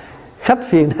 Khách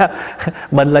phiền não,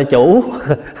 mình là chủ.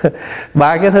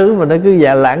 Ba cái thứ mà nó cứ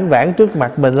lãng vãng trước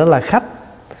mặt mình đó là khách,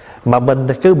 mà mình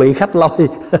cứ bị khách lôi.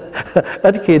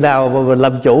 Ít khi nào mà mình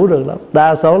làm chủ được lắm.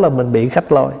 Đa số là mình bị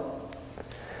khách lôi.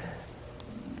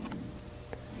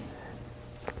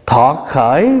 Thọ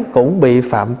khởi cũng bị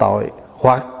phạm tội,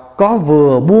 hoặc có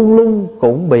vừa buông lung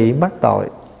cũng bị mắc tội.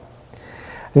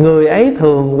 Người ấy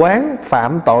thường quán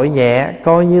phạm tội nhẹ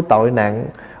coi như tội nặng,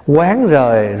 quán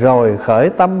rời rồi khởi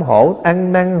tâm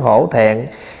ăn năn hổ thẹn,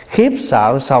 khiếp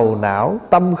sợ sầu não,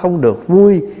 tâm không được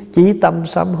vui, chí tâm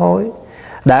sám hối.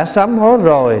 Đã sám hối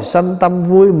rồi sanh tâm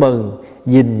vui mừng,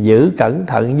 gìn giữ cẩn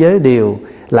thận giới điều,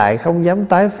 lại không dám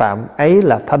tái phạm, ấy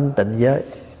là thanh tịnh giới.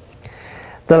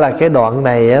 Tức là cái đoạn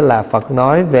này là Phật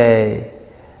nói về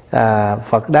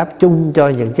Phật đáp chung cho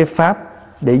những cái pháp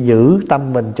để giữ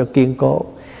tâm mình cho kiên cố.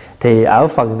 Thì ở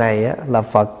phần này là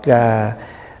Phật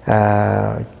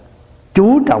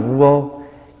chú trọng vô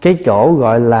cái chỗ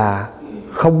gọi là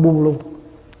không buông lung.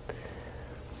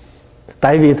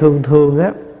 Tại vì thường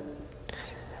á,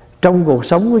 trong cuộc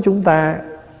sống của chúng ta,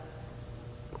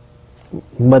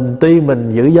 tuy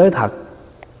mình giữ giới thật,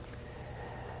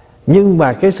 nhưng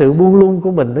mà cái sự buông lung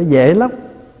của mình nó dễ lắm.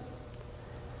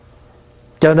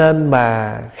 Cho nên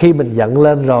mà khi mình giận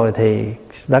lên rồi thì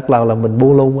rất là mình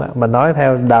buông lung. Mà nói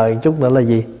theo đời chút nữa là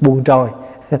gì? Buông trôi.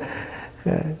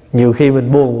 Nhiều khi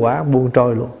mình buồn quá, buông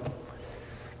trôi luôn.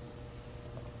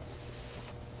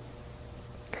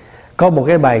 Có một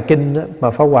cái bài kinh đó mà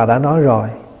Pháp Hòa đã nói rồi.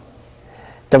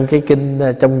 Trong cái kinh,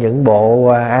 trong những bộ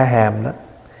A Hàm đó,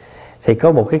 thì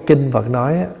có một cái kinh Phật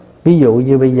nói á, ví dụ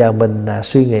như bây giờ mình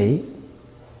suy nghĩ,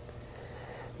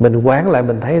 mình quán lại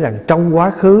mình thấy rằng trong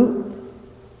quá khứ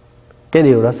cái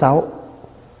điều đó xấu.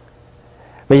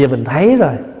 Bây giờ mình thấy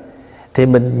rồi, thì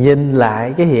mình nhìn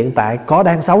lại cái hiện tại có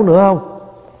đang xấu nữa không?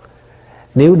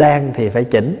 Nếu đang thì phải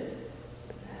chỉnh.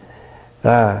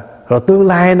 Rồi tương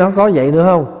lai nó có vậy nữa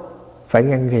không? Phải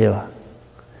ngăn ngừa.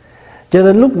 Cho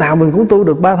nên lúc nào mình cũng tu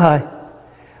được ba thời.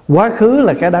 Quá khứ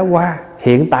là cái đã qua,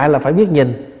 hiện tại là phải biết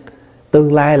nhìn,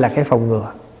 tương lai là cái phòng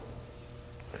ngừa.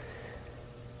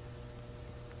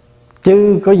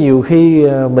 Chứ có nhiều khi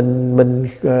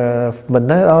mình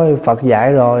nói ôi Phật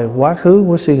dạy rồi, quá khứ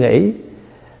của suy nghĩ.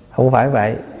 Không phải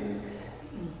vậy.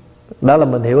 Đó là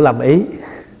mình hiểu lầm ý.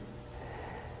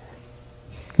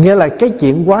 Nghĩa là cái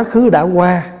chuyện quá khứ đã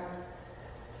qua,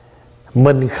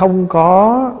 mình không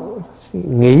có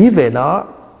nghĩ về nó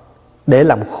để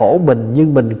làm khổ mình,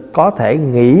 nhưng mình có thể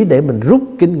nghĩ để mình rút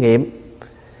kinh nghiệm,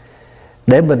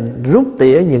 để mình rút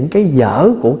tỉa những cái dở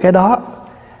của cái đó,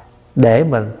 để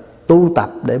mình tu tập,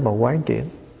 để mà quán chuyển.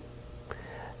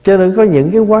 Cho nên có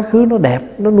những cái quá khứ nó đẹp,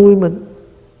 nó nuôi mình.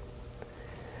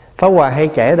 Pháp Hòa hay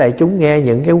kể đại chúng nghe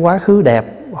những cái quá khứ đẹp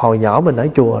hồi nhỏ mình ở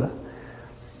chùa đó,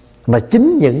 mà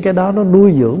chính những cái đó nó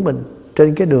nuôi dưỡng mình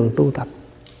trên cái đường tu tập.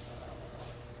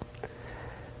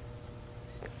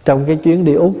 Trong cái chuyến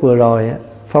đi Úc vừa rồi,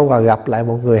 Pháp Hòa gặp lại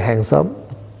một người hàng xóm,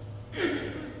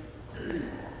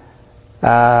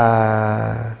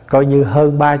 coi như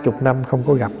hơn 30 năm không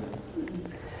có gặp.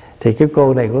 Thì cái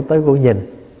cô này cô tới cô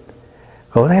nhìn,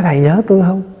 cô nói thầy nhớ tôi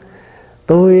không?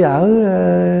 Tôi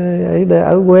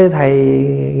ở quê thầy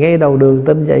ngay đầu đường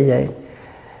tên vậy.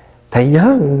 Thầy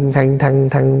nhớ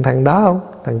thằng đó không?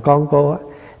 Thằng con cô á.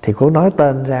 Thì cô nói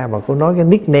tên ra, mà cô nói cái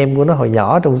nickname của nó hồi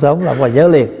nhỏ trong xóm là Hòa nhớ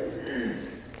liền.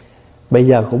 Bây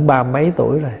giờ cũng 30 mấy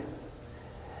tuổi rồi.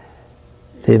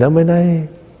 Thì nó mới nói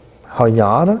hồi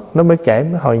nhỏ đó, nó mới kể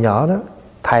hồi nhỏ đó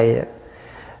thầy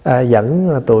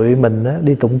dẫn tụi mình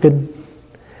đi tụng kinh.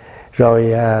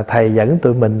 Rồi thầy dẫn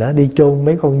tụi mình đi chôn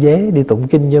mấy con dế, đi tụng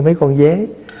kinh cho mấy con dế.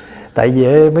 Tại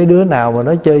vì mấy đứa nào mà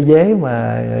nó chơi dế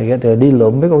mà rồi đi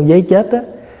lượm mấy con dế chết á,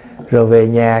 rồi về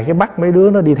nhà cái bắt mấy đứa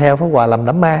nó đi theo Pháp Hòa làm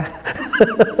đám ma.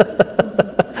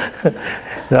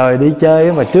 Rồi đi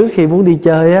chơi mà trước khi muốn đi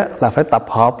chơi á là phải tập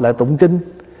hợp lại tụng kinh.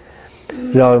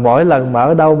 Rồi mỗi lần mà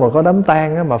ở đâu mà có đám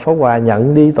tang á, mà Pháp Hòa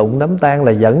nhận đi tụng đám tang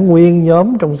là dẫn nguyên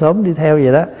nhóm trong xóm đi theo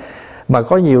vậy đó. Mà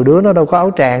có nhiều đứa nó đâu có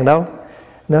áo tràng đâu,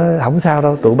 nó không sao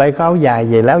đâu, tụi bay có áo dài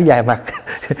về lấy áo dài mặc.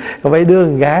 Có mấy đứa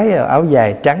con gái áo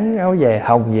dài trắng, áo dài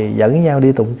hồng gì dẫn nhau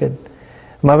đi tụng kinh.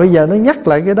 Mà bây giờ nó nhắc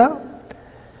lại cái đó.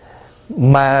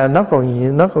 Mà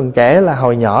nó còn kể là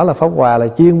hồi nhỏ là Pháp Hòa là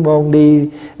chuyên môn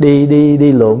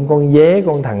đi lượm con dế,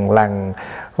 con thằn lằn,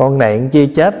 con này con chia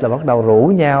chết là bắt đầu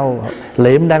rủ nhau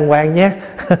liệm đăng quang nhé.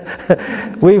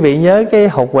 Quý vị nhớ cái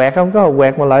hột quẹt không? Có hột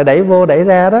quẹt mà loại đẩy vô đẩy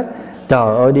ra đó.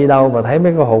 Trời ơi, đi đâu mà thấy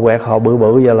mấy con hột quẹt họ bự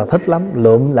bự giờ là thích lắm.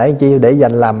 Lượm lại chi để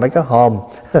dành làm mấy cái hòm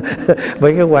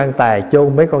mấy cái quan tài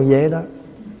chôn mấy con dế đó.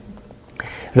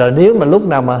 Rồi nếu mà lúc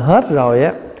nào mà hết rồi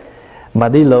á, mà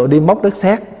đi móc đất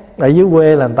sét. Ở dưới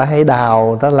quê là người ta hay đào,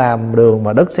 người ta làm đường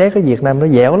mà đất sét ở Việt Nam nó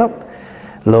dẻo lắm.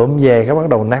 Lượm về cái bắt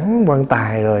đầu nắng quan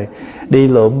tài, rồi đi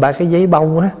lượm 3 cái giấy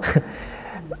bông á.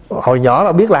 Hồi nhỏ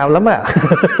là biết làm lắm à.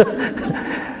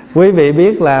 Quý vị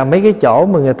biết là mấy cái chỗ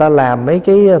mà người ta làm mấy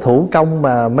cái thủ công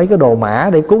mà mấy cái đồ mã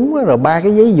để cúng á, rồi 3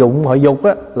 cái giấy dụng họ dục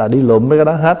á, là đi lượm mấy cái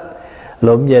đó hết.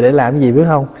 Lượm về để làm gì biết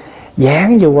không?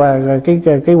 Dán vô qua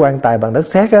cái quan tài bằng đất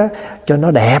sét á cho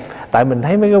nó đẹp. Tại mình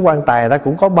thấy mấy cái quan tài ta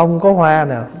cũng có bông có hoa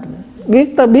nè,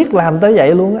 biết làm tới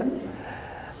vậy luôn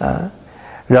á.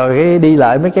 Rồi cái đi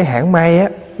lại mấy cái hãng may á,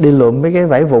 đi lượm mấy cái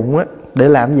vải vụn á để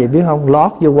làm gì biết không?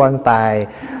 Lót vô quan tài,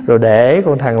 rồi để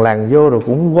con thằn lằn vô, rồi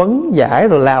cũng quấn vải,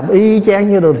 rồi làm y chang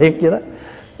như đồ thiệt vậy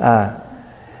đó.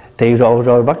 Thì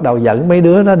rồi bắt đầu dẫn mấy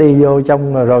đứa nó đi vô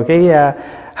trong. Rồi cái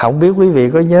không biết quý vị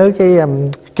có nhớ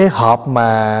cái hộp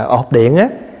mà hộp điện á,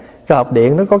 cái hộp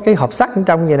điện nó có cái hộp sắt ở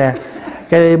trong vậy nè.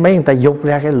 Cái mấy người ta dục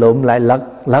ra cái lượm lại,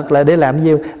 lật lại để làm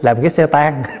gì? Làm cái xe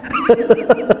tang.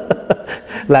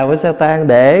 Làm cái xe tang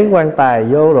để quan tài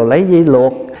vô, rồi lấy dây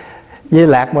luộc, dây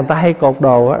lạc mà người ta hay cột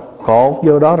đồ á, cột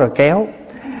vô đó rồi kéo.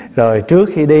 Rồi trước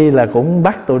khi đi là cũng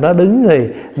bắt tụi nó đứng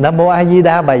rồi Nam Mô A Di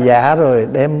Đà Bà Dạ rồi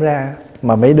đem ra.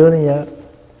 Mà mấy đứa nó nhớ.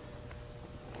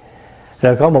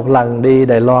 Rồi có một lần đi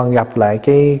Đài Loan gặp lại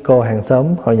cái cô hàng xóm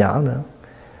hồi nhỏ nữa.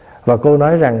 Và cô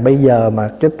nói rằng bây giờ mà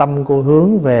cái tâm cô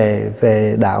hướng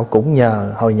về đạo cũng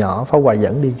nhờ hồi nhỏ Pháp Hòa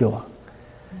dẫn đi chùa.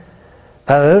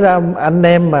 Thật ra anh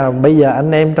em mà bây giờ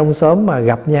anh em trong xóm mà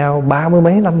gặp nhau 30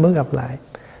 mấy năm mới gặp lại.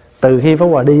 Từ khi Pháp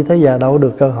Hòa đi tới giờ đâu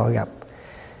được cơ hội gặp.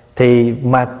 Thì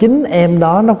mà chính em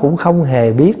đó nó cũng không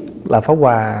hề biết là Pháp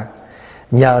Hòa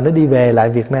nhờ nó đi về lại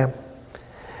Việt Nam.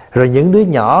 Rồi những đứa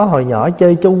nhỏ hồi nhỏ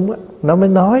chơi chung á, nó mới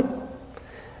nói.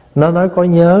 Nó nói có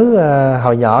nhớ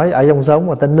hồi nhỏ ở trong xóm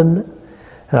mà tên Ninh á,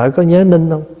 hỏi có nhớ Ninh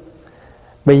không?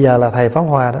 Bây giờ là thầy Pháp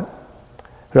Hòa đó.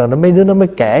 Rồi mấy đứa nó mới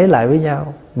kể lại với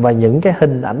nhau. Và những cái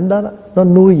hình ảnh đó, nó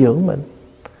nuôi dưỡng mình.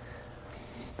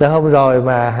 Từ hôm rồi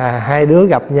mà hai đứa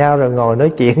gặp nhau rồi ngồi nói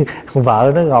chuyện,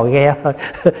 vợ nó ngồi nghe thôi.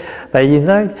 Tại vì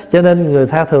nó, cho nên người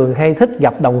ta thường hay thích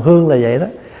gặp đồng hương là vậy đó.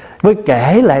 Mới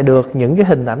kể lại được những cái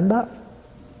hình ảnh đó.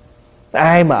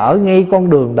 Ai mà ở ngay con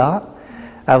đường đó.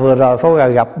 Vừa rồi Pháp Hòa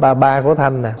gặp ba của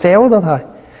Thanh nè, xéo đó thôi.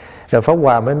 Rồi Pháp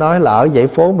Hòa mới nói là ở dãy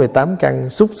phố 18 căn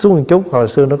xúc xuống một chút. Hồi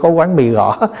xưa nó có quán mì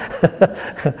gõ.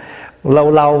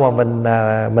 Lâu lâu mà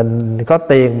mình có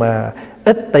tiền mà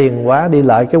ít tiền quá đi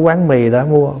lại cái quán mì đó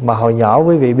mua. Mà hồi nhỏ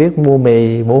quý vị biết mua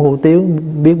mì, mua hủ tiếu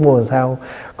biết mua làm sao?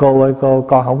 Cô ơi cô,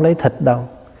 con không lấy thịt đâu,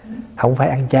 không phải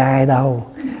ăn chay đâu.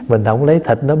 Mình không lấy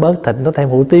thịt, nó bớt thịt nó thêm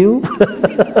hủ tiếu.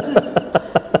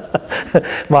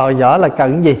 Mà hồi nhỏ là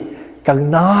cần cái gì?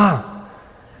 Cần no.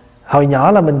 Hồi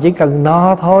nhỏ là mình chỉ cần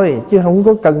no thôi, chứ không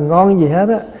có cần ngon gì hết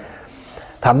á.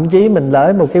 Thậm chí mình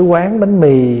lấy một cái quán bánh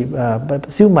mì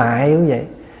xíu mại cũng vậy.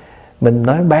 Mình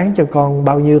nói bán cho con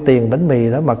bao nhiêu tiền bánh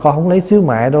mì đó, mà con không lấy xíu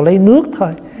mại đâu, lấy nước thôi.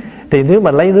 Thì nếu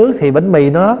mà lấy nước thì bánh mì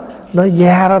nó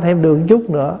da nó thêm đường chút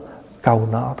nữa, cầu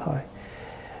no thôi.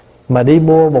 Mà đi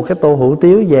mua một cái tô hủ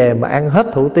tiếu về mà ăn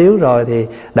hết hủ tiếu rồi thì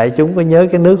đại chúng có nhớ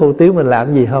cái nước hủ tiếu mình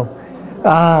làm gì không?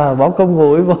 Bỏ con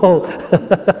nguội vô.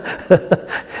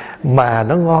 Mà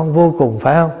nó ngon vô cùng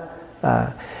phải không?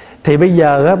 Thì bây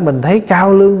giờ á, mình thấy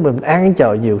cao lương mình ăn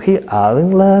trời nhiều khi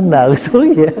ợn lên ợn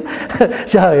xuống vậy.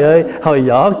 Trời ơi, hồi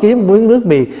nhỏ kiếm miếng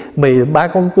nước mì 3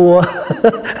 con cua.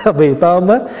 Mì tôm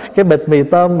á, cái bịch mì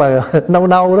tôm mà nâu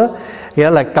nâu đó, nghĩa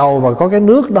là cầu mà có cái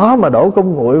nước đó mà đổ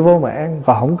công nguội vô mà ăn,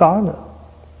 còn không có nữa.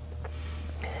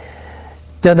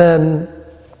 Cho nên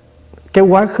cái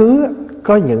quá khứ á,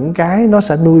 có những cái nó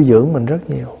sẽ nuôi dưỡng mình rất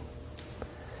nhiều.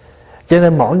 Cho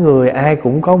nên mỗi người ai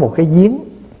cũng có một cái giếng.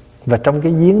 Và trong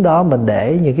cái giếng đó mình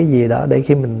để những cái gì đó, để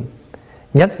khi mình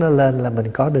nhấc nó lên là mình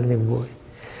có được niềm vui.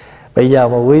 Bây giờ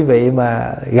mà quý vị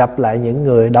mà gặp lại những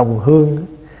người đồng hương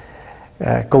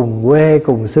cùng quê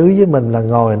cùng xứ với mình, là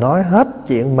ngồi nói hết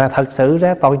chuyện mà thật sự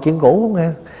ra toàn chuyện cũ không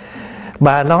nha.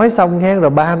 Bà nói xong nghe rồi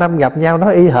 3 năm gặp nhau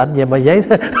nói y hệt vậy mà giấy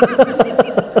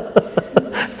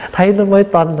thấy nó mới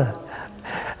toanh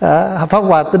Pháp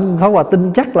Hòa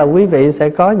tin chắc là quý vị sẽ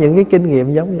có những cái kinh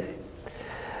nghiệm giống vậy.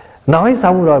 Nói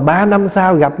xong rồi 3 năm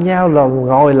sau gặp nhau rồi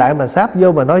ngồi lại mà sáp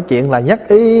vô mà nói chuyện là nhắc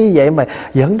y vậy mà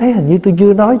vẫn thấy hình như tôi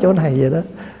chưa nói chỗ này vậy đó.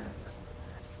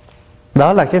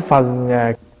 Đó là cái phần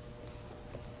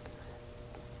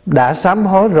đã sám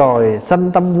hối rồi,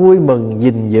 sanh tâm vui mừng,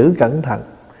 gìn giữ cẩn thận.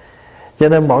 Cho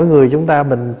nên mỗi người chúng ta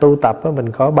mình tu tập đó,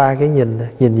 mình có 3 cái nhìn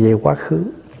về quá khứ.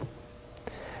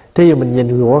 Thí dụ mình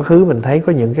nhìn quá khứ, mình thấy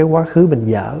có những cái quá khứ mình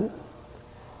dở,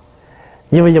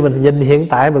 nhưng bây giờ mình nhìn hiện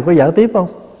tại mình có dở tiếp không?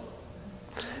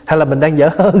 Hay là mình đang dở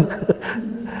hơn?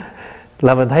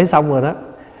 Là mình thấy xong rồi đó.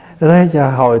 Nói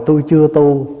hồi tôi chưa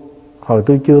tu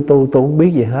tôi không biết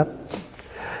gì hết.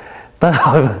 Tới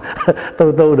hồi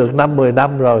tôi tu được 5-10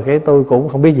 năm rồi, cái tôi cũng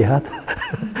không biết gì hết.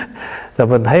 Rồi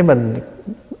mình thấy mình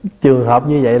trường hợp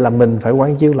như vậy là mình phải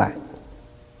quán chiếu lại.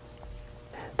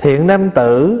 Thiện nam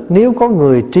tử, nếu có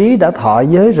người trí đã thọ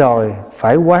giới rồi,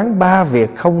 phải quán 3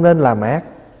 việc không nên làm ác.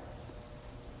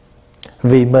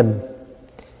 Vì mình,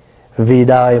 vì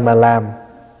đời mà làm,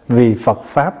 vì Phật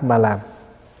Pháp mà làm.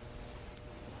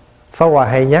 Pháp Hòa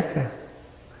hay nhắc,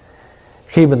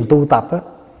 khi mình tu tập á,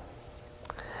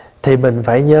 thì mình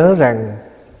phải nhớ rằng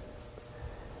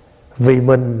vì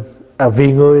mình,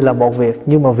 vì người là một việc,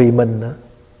 nhưng mà vì mình nữa.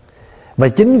 Và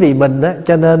chính vì mình á,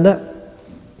 cho nên á,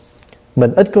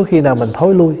 mình ít có khi nào mình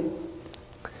thối lui.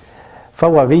 Pháp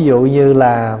Hòa ví dụ như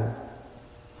là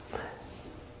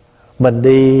mình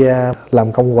đi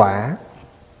làm công quả.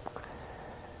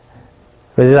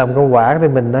 Mình đi làm công quả thì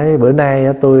mình nói bữa nay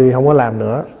tôi không có làm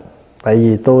nữa, tại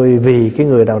vì tôi vì cái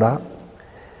người nào đó.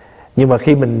 Nhưng mà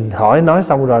khi mình hỏi nói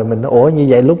xong rồi mình nói ủa như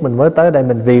vậy lúc mình mới tới đây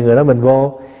mình vì người đó mình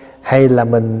vô, hay là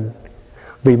mình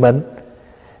vì mình?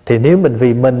 Thì nếu mình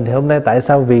vì mình thì hôm nay tại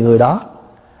sao vì người đó?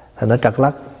 Thì nó trật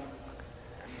lất.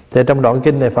 Thì trong đoạn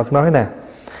kinh này Phật nói nè,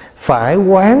 phải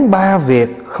quán 3 việc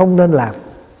không nên làm.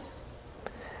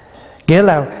 Nghĩa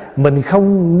là mình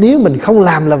không, nếu mình không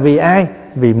làm là vì ai?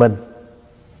 Vì mình.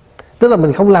 Tức là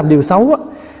mình không làm điều xấu á,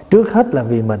 trước hết là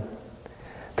vì mình.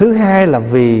 Thứ hai là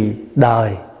vì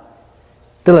đời,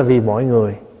 tức là vì mọi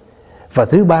người. Và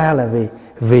thứ ba là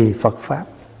vì Phật Pháp.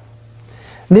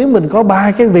 Nếu mình có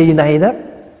 3 cái vì này đó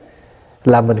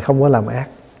là mình không có làm ác.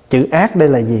 Chữ ác đây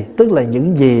là gì? Tức là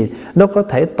những gì nó có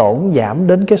thể tổn giảm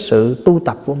đến cái sự tu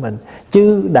tập của mình.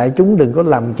 Chứ đại chúng đừng có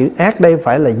làm chữ ác đây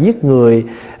phải là giết người,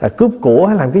 cướp của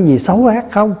hay làm cái gì xấu ác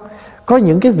không. Có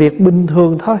những cái việc bình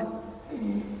thường thôi.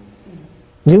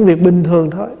 Những việc bình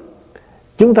thường thôi.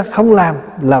 Chúng ta không làm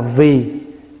là vì,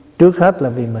 trước hết là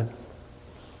vì mình.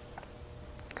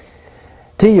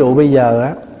 Thí dụ bây giờ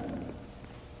á,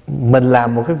 mình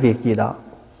làm một cái việc gì đó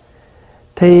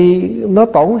thì nó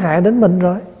tổn hại đến mình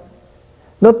rồi,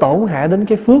 nó tổn hại đến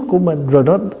cái phước của mình, rồi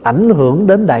nó ảnh hưởng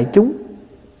đến đại chúng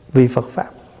vì Phật Pháp.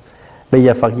 Bây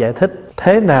giờ Phật giải thích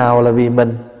thế nào là vì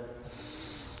mình.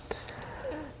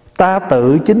 Ta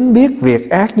tự chính biết việc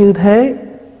ác như thế,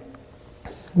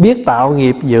 biết tạo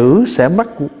nghiệp dữ sẽ mắc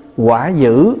quả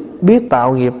dữ, biết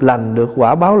tạo nghiệp lành được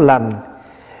quả báo lành.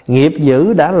 Nghiệp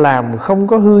dữ đã làm không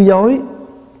có hư dối,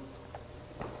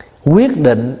 quyết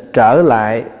định trở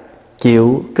lại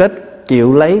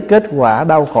chịu lấy kết quả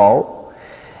đau khổ.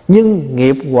 Nhưng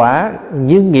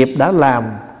nghiệp đã làm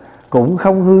cũng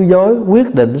không hư dối,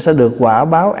 quyết định sẽ được quả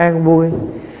báo an vui.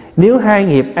 Nếu 2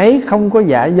 nghiệp ấy không có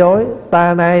giả dối,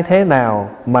 ta nay thế nào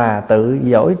mà tự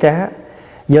dối trá.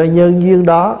 Do nhân duyên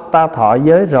đó ta thọ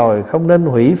giới rồi, không nên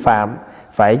hủy phạm,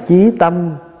 phải chí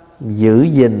tâm giữ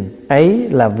gìn, ấy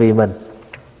là vì mình.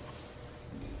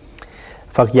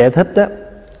 Phật giải thích đó,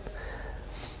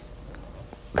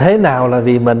 thế nào là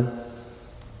vì mình?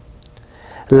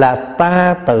 Là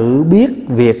ta tự biết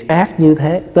việc ác như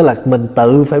thế. Tức là mình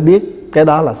tự phải biết cái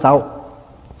đó là sâu.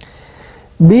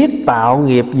 Biết tạo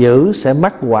nghiệp dữ sẽ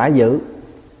mắc quả dữ,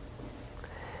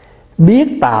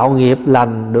 biết tạo nghiệp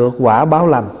lành được quả báo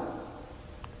lành.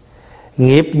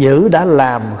 Nghiệp dữ đã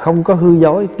làm không có hư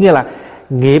dối, nghĩa là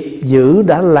nghiệp dữ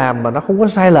đã làm mà nó không có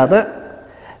sai lệch á,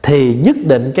 thì nhất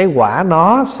định cái quả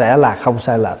nó sẽ là không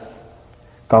sai lệch.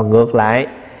 Còn ngược lại,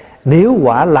 nếu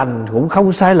quả lành cũng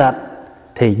không sai lệch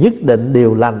thì nhất định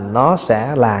điều lành nó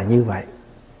sẽ là như vậy.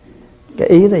 Cái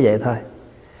ý nó vậy thôi.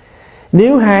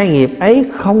 Nếu 2 nghiệp ấy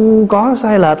không có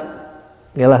sai lệch,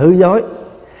 nghĩa là hư dối,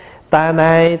 ta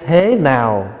nay thế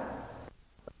nào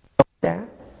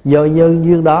do nhân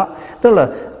duyên đó. Tức là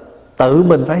tự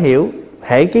mình phải hiểu,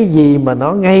 hễ cái gì mà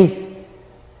nó ngay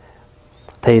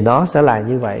thì nó sẽ là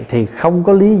như vậy, thì không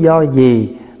có lý do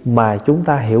gì mà chúng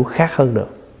ta hiểu khác hơn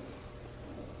được.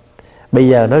 Bây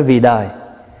giờ nói vì đời,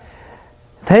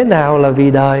 Thế nào là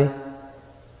vì đời?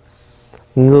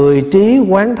 Người trí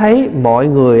quán thấy mọi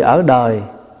người ở đời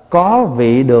có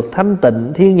vị được thanh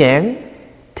tịnh thiên nhãn,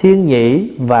 thiên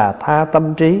nhĩ và tha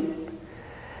tâm trí.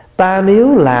 Ta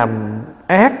nếu làm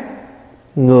ác,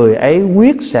 người ấy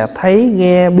quyết sẽ thấy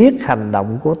nghe biết hành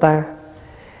động của ta.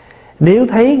 Nếu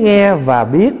thấy nghe và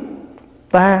biết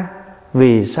ta,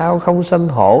 vì sao không sanh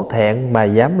hổ thẹn mà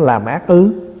dám làm ác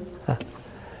ư?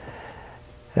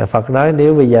 Phật nói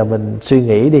nếu bây giờ mình suy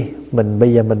nghĩ đi,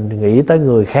 bây giờ mình nghĩ tới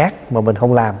người khác mà mình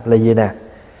không làm là gì nè?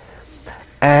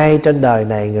 Ai trên đời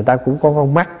này người ta cũng có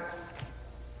con mắt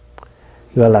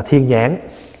gọi là thiên nhãn,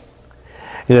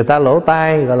 người ta lỗ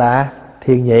tai gọi là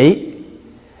thiên nhĩ,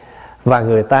 và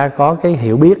người ta có cái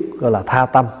hiểu biết gọi là tha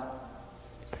tâm.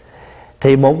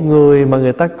 Thì một người mà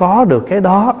người ta có được cái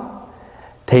đó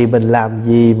thì mình làm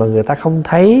gì mà người ta không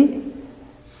thấy,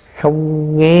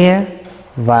 không nghe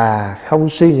và không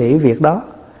suy nghĩ việc đó?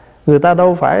 Người ta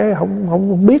đâu phải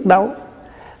không biết đâu.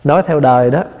 Nói theo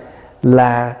đời đó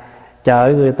là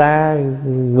trời, người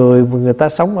ta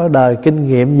sống ở đời kinh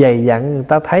nghiệm dày dặn, người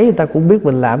ta thấy người ta cũng biết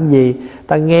mình làm gì,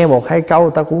 ta nghe một hai câu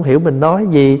ta cũng hiểu mình nói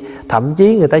gì, thậm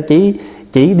chí người ta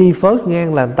chỉ đi phớt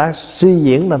ngang là người ta suy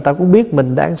diễn, là người ta cũng biết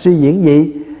mình đang suy diễn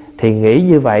gì. Thì nghĩ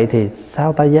như vậy thì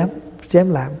sao ta dám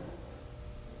làm?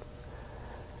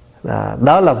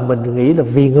 Đó là mình nghĩ là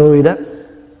vì người đó.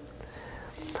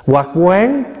 Hoặc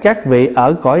quán các vị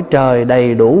ở cõi trời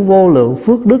đầy đủ vô lượng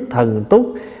phước đức thần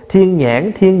túc, thiên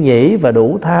nhãn, thiên nhĩ và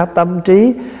đủ tha tâm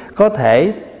trí, có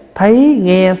thể thấy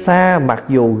nghe xa mặc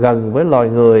dù gần với loài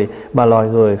người mà loài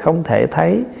người không thể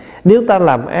thấy. Nếu ta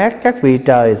làm ác, các vị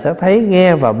trời sẽ thấy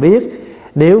nghe và biết.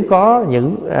 Nếu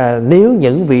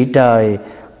những vị trời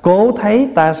cố thấy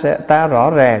ta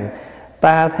rõ ràng,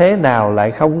 ta thế nào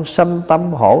lại không sanh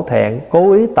tâm hổ thẹn,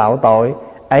 cố ý tạo tội?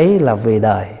 Ấy là vì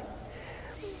đời.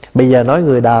 Bây giờ nói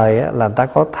người đời là người ta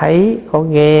có thấy, có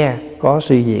nghe, có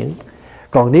suy diễn.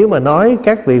 Còn nếu mà nói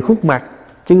các vị khuất mặt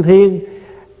chư thiên,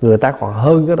 người ta còn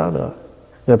hơn cái đó nữa.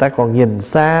 Người ta còn nhìn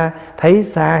xa, thấy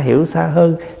xa, hiểu xa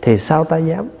hơn. Thì sao ta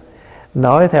dám?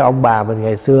 Nói theo ông bà mình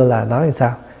ngày xưa là nói làm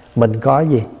sao? Mình có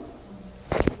gì?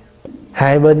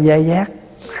 Hai bên vai giác.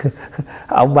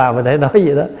 Ông bà mình hãy nói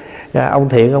vậy đó. Ông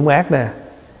thiện ông ác nè,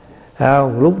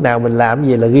 không? Lúc nào mình làm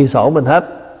gì là ghi sổ mình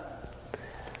hết.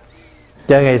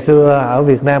 Cho ngày xưa ở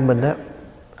Việt Nam mình á,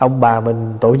 ông bà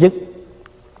mình tổ chức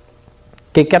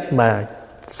cái cách mà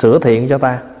sửa thiện cho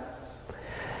ta.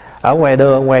 Ở ngoài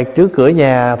đường, ngoài trước cửa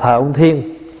nhà thờ ông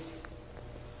Thiên,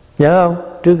 nhớ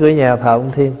không? Trước cửa nhà thờ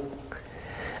ông Thiên.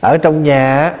 Ở trong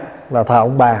nhà là thờ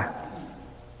ông bà,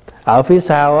 ở phía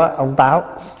sau ông Táo.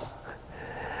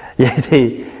 Vậy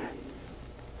thì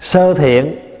sơ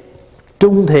thiện,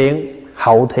 trung thiện,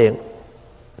 hậu thiện.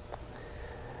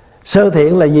 Sơ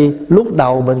thiện là gì? Lúc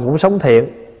đầu mình cũng sống thiện,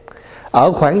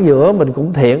 ở khoảng giữa mình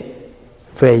cũng thiện,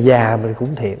 về già mình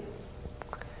cũng thiện,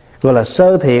 gọi là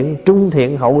sơ thiện, trung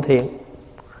thiện, hậu thiện.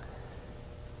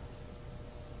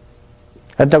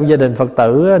 Ở trong gia đình Phật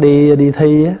tử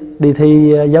đi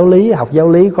thi giáo lý, học giáo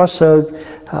lý có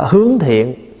hướng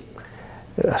thiện,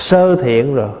 sơ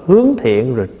thiện, rồi hướng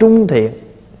thiện, rồi trung thiện.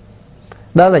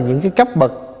 Đó là những cái cấp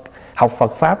bậc học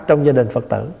Phật Pháp trong gia đình Phật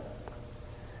tử.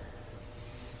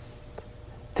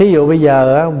 Thí dụ bây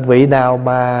giờ vị nào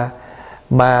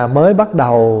mà mới bắt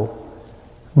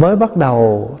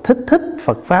đầu thích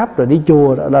Phật Pháp rồi đi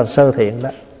chùa, đó là sơ thiện đó.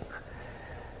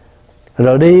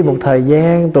 Rồi đi một thời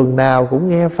gian tuần nào cũng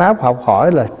nghe Pháp học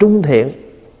hỏi là trung thiện.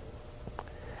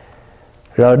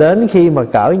 Rồi đến khi mà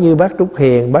cỡ như bác Trúc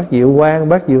Hiền, bác Diệu Quang,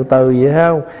 bác Diệu Từ vậy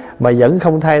không, mà vẫn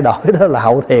không thay đổi, đó là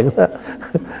hậu thiện đó.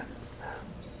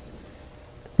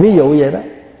 Ví dụ vậy đó.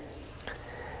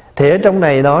 Thì ở trong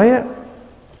này nói á,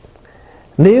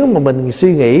 nếu mà mình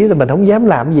suy nghĩ là mình không dám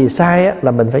làm gì sai á,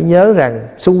 là mình phải nhớ rằng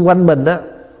xung quanh mình á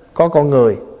có con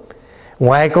người.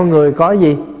 Ngoài con người có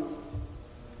gì?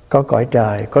 Có cõi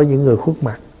trời, có những người khuất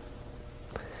mặt.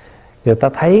 Người ta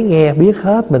thấy nghe biết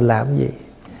hết mình làm gì.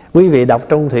 Quý vị đọc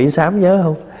trong Thủy Sám nhớ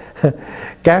không?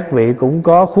 Các vị cũng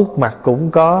có khuất mặt,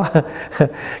 cũng có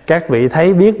các vị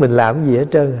thấy biết mình làm gì hết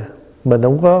trơn. Mình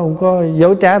không có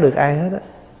dối trá được ai hết á.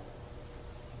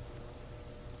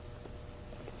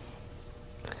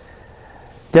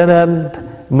 Cho nên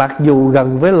mặc dù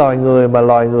gần với loài người mà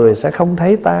loài người sẽ không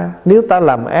thấy ta. Nếu ta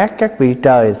làm ác, các vị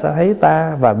trời sẽ thấy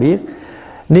ta và biết.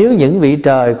 Nếu những vị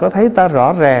trời có thấy ta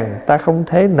rõ ràng, ta không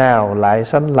thế nào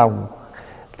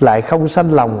lại không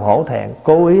sanh lòng hổ thẹn,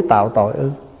 cố ý tạo tội ư?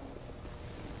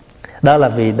 Đó là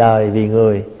vì đời, vì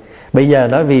người. Bây giờ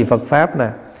nói vì Phật Pháp nè.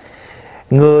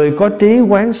 Người có trí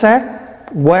quán sát,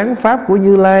 quán Pháp của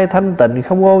Như Lai thanh tịnh,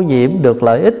 không ô nhiễm, được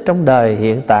lợi ích trong đời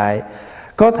hiện tại,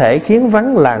 có thể khiến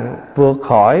vắng lặng vượt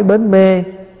khỏi bến mê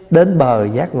đến bờ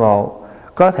giác ngộ,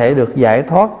 có thể được giải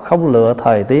thoát không lựa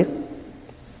thời tiết.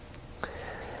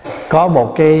 Có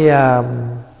một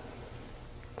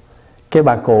cái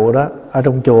bà cụ đó ở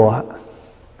trong chùa,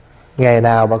 ngày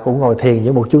nào bà cũng ngồi thiền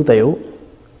với một chú tiểu,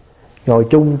 ngồi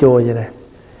chung chùa vậy nè.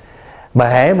 Mà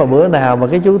hễ mà bữa nào mà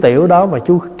cái chú tiểu đó mà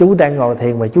chú đang ngồi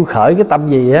thiền mà chú khởi cái tâm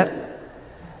gì á,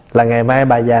 là ngày mai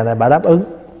bà già này bà đáp ứng.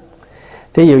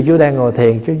 Thí dụ chú đang ngồi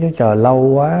thiền, chú trời lâu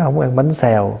quá không ăn bánh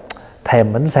xèo,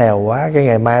 thèm bánh xèo quá, cái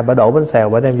ngày mai bà đổ bánh xèo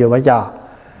bà đem vô bà cho.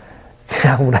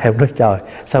 Cái ông này ông nói trời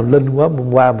sao linh quá,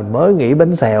 hôm qua mình mới nghĩ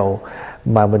bánh xèo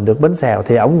mà mình được bánh xèo.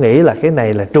 Thì ông nghĩ là cái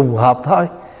này là trùng hợp thôi.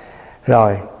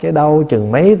 Rồi cái đâu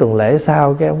chừng mấy tuần lễ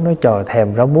sau, cái ông nói trời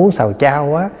thèm rau muống xào chao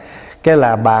quá. Cái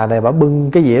là bà này bà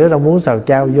bưng cái dĩa rau muống xào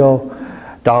chao vô.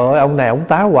 Trời ơi, ông này ông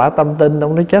tá quả tâm tinh,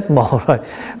 ông nói chết mồ rồi.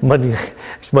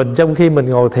 Mình trong khi mình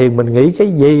ngồi thiền mình nghĩ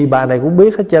cái gì bà này cũng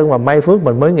biết hết trơn, mà may phước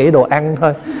mình mới nghĩ đồ ăn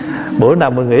thôi. Bữa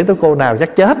nào mình nghĩ tới cô nào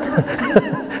chắc chết.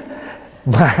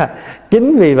 Mà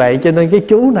chính vì vậy cho nên cái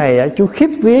chú này, chú khiếp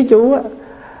vía chú á,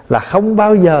 là không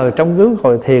bao giờ trong lúc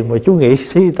ngồi thiền mà chú nghĩ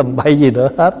si tầm bậy gì nữa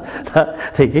hết.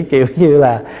 Thì cái kiểu như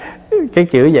là cái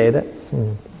kiểu vậy đó.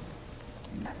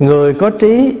 Người có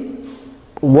trí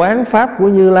quán pháp của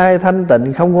Như Lai thanh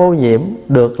tịnh không ô nhiễm,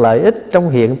 được lợi ích trong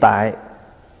hiện tại,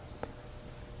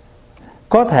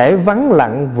 có thể vắng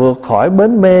lặng vượt khỏi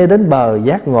bến mê đến bờ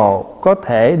giác ngộ, có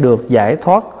thể được giải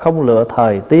thoát không lựa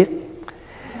thời tiết.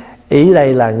 Ý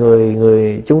đây là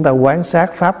người chúng ta quán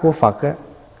sát pháp của Phật á,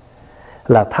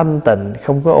 là thanh tịnh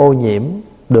không có ô nhiễm,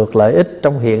 được lợi ích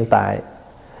trong hiện tại,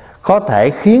 có thể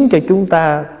khiến cho chúng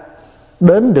ta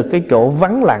đến được cái chỗ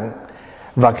vắng lặng.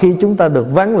 Và khi chúng ta được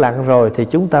vắng lặng rồi thì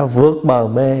chúng ta vượt bờ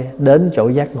mê đến chỗ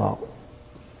giác ngộ,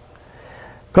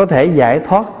 có thể giải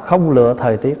thoát không lựa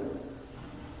thời tiết.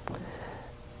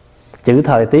 Chữ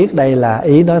thời tiết đây là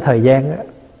ý nói thời gian á,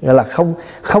 nghĩa là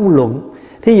không luận.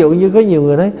 Thí dụ như có nhiều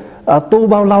người nói tu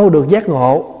bao lâu được giác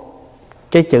ngộ,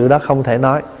 cái chữ đó không thể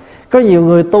nói. Có nhiều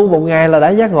người tu một ngày là đã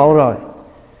giác ngộ rồi.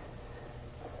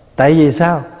 Tại vì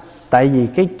sao? Tại vì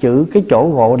cái chỗ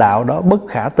ngộ đạo đó bất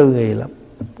khả tư nghị lắm.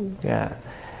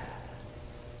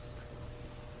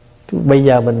 Bây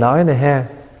giờ mình nói này ha,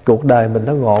 cuộc đời mình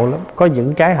nó ngộ lắm. Có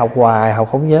những cái học hoài học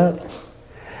không nhớ,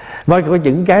 mà có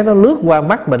những cái nó lướt qua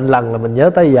mắt mình lần là mình nhớ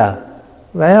tới giờ.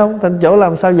 Phải không? Thành chỗ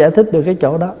làm sao giải thích được cái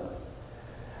chỗ đó.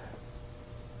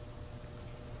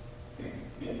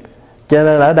 Cho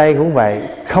nên ở đây cũng vậy,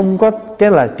 không có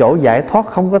cái là chỗ giải thoát,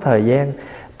 không có thời gian.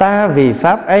 Ta vì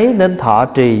pháp ấy nên thọ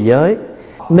trì giới.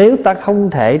 Nếu ta không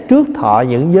thể trước thọ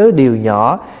những giới điều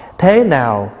nhỏ, thế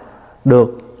nào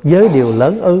được giới điều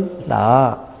lớn ư?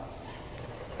 Đó.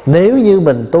 Nếu như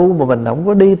mình tu mà mình không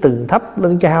có đi từng thấp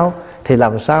lên cao thì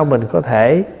làm sao mình có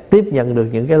thể tiếp nhận được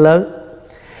những cái lớn.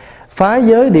 Phá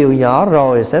giới điều nhỏ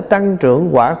rồi sẽ tăng trưởng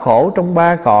quả khổ trong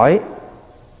ba cõi.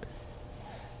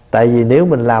 Tại vì nếu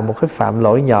mình làm một cái phạm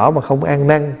lỗi nhỏ mà không ăn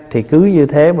năn thì cứ như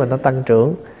thế mà nó tăng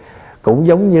trưởng. Cũng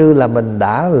giống như là mình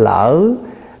đã lỡ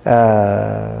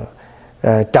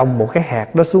trồng một cái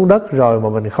hạt đó xuống đất rồi mà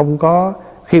mình không có,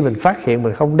 khi mình phát hiện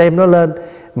mình không đem nó lên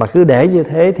mà cứ để như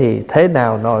thế thì thế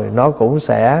nào rồi nó cũng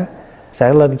sẽ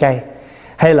lên cây.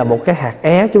 Hay là một cái hạt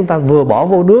é chúng ta vừa bỏ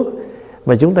vô nước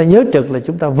mà chúng ta nhớ trực là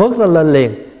chúng ta vớt nó lên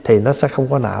liền thì nó sẽ không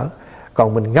có nở.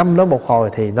 Còn mình ngâm nó một hồi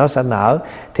thì nó sẽ nở.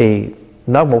 Thì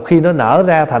nó một khi nó nở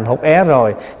ra thành hột é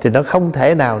rồi thì nó không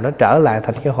thể nào nó trở lại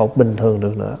thành cái hột bình thường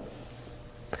được nữa.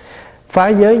 Phá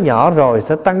giới nhỏ rồi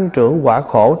sẽ tăng trưởng quả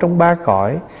khổ trong ba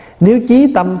cõi. Nếu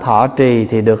chí tâm thọ trì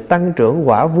thì được tăng trưởng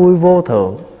quả vui vô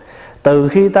thượng. Từ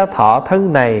khi ta thọ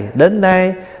thân này đến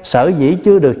nay, sở dĩ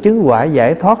chưa được chứng quả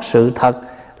giải thoát sự thật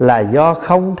là do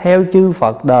không theo chư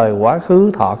Phật đời quá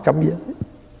khứ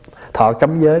thọ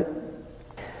cấm giới.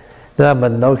 Nên là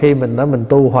mình đôi khi mình nói mình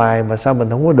tu hoài mà sao mình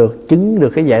không có được chứng được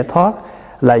cái giải thoát,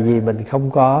 là vì mình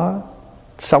không có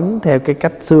sống theo cái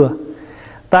cách xưa.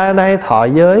 Ta nay thọ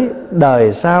giới,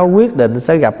 đời sau quyết định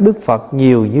sẽ gặp Đức Phật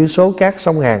nhiều như số cát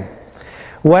sông Hằng.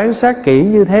 Quán sát kỹ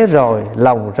như thế rồi,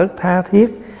 lòng rất tha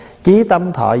thiết, chí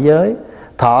tâm thọ giới.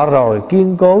 Thọ rồi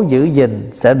kiên cố giữ gìn,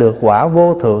 sẽ được quả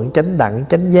vô thượng chánh đẳng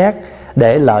chánh giác,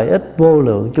 để lợi ích vô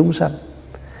lượng chúng sanh.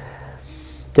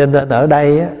 Cho nên ở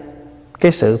đây á,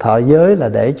 cái sự thọ giới là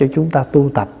để cho chúng ta tu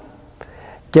tập,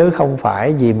 chứ không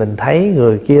phải vì mình thấy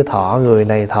người kia thọ, người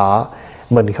này thọ,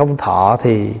 mình không thọ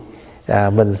thì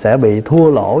mình sẽ bị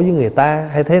thua lỗ với người ta,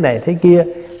 hay thế này thế kia.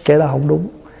 Cái đó không đúng.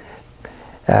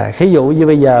 Ví dụ như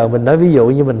bây giờ mình nói, ví dụ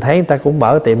như mình thấy người ta cũng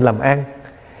mở tiệm làm ăn,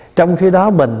 trong khi đó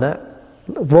mình á,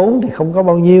 vốn thì không có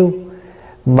bao nhiêu,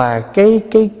 mà cái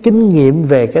kinh nghiệm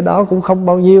về cái đó cũng không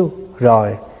bao nhiêu,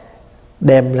 rồi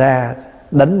đem ra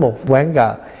đánh một ván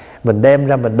cờ, mình đem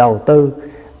ra mình đầu tư,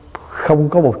 không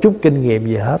có một chút kinh nghiệm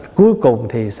gì hết, cuối cùng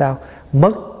thì sao?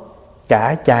 Mất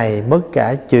cả chày, mất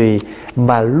cả chùy,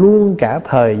 mà luôn cả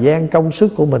thời gian công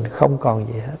sức của mình không còn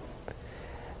gì hết.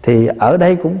 Thì ở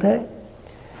đây cũng thế.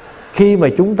 Khi mà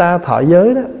chúng ta thọ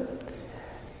giới đó,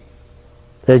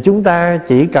 thì chúng ta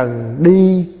chỉ cần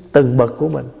đi từng bậc của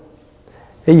mình.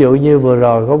 Ví dụ như vừa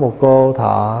rồi có một cô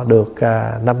thọ được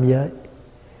 5 giới,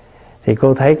 thì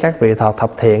cô thấy các vị thọ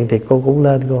thập thiện, thì cô cũng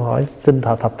lên cô hỏi xin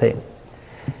thọ thập thiện.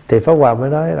 Thì Pháp Hòa mới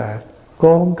nói là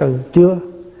cô không cần, chưa.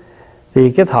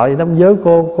 Thì cái thọ 5 giới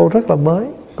cô rất là mới,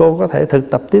 cô có thể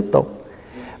thực tập tiếp tục.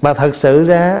 Mà thật sự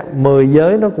ra 10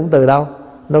 giới nó cũng từ đâu?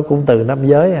 Nó cũng từ 5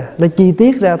 giới à, nó chi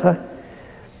tiết ra thôi.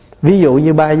 Ví dụ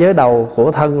như 3 giới đầu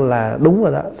của thân là đúng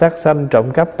rồi đó, sát sanh,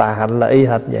 trộm cắp, tà hạnh là y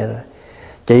hệt vậy rồi.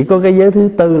 Chỉ có cái giới thứ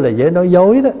tư là giới nói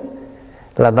dối đó,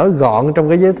 là nói gọn trong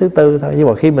cái giới thứ tư thôi. Nhưng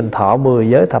mà khi mình thọ 10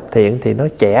 giới thập thiện thì nó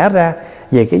chẻ ra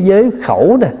về cái giới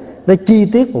khẩu nè, nó chi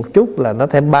tiết một chút là nó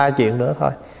thêm 3 chuyện nữa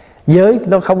thôi. Giới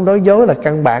nó không nói dối là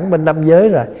căn bản bên 5 giới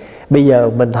rồi. Bây giờ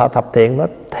mình thọ thập thiện nó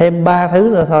thêm 3 thứ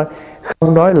nữa thôi.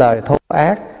 Không nói lời thô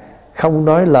ác, không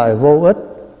nói lời vô ích,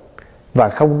 và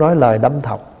không nói lời đâm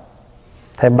thọc.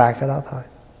 Thêm 3 cái đó thôi.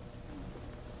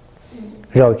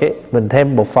 Rồi mình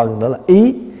thêm một phần nữa là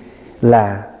ý,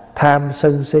 là tham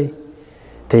sân si.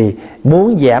 Thì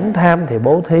muốn giảm tham thì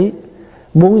bố thí,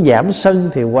 muốn giảm sân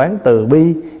thì quán từ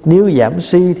bi, nếu giảm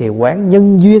si thì quán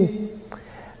nhân duyên.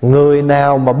 Người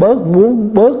nào mà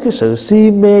muốn bớt cái sự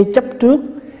si mê chấp trước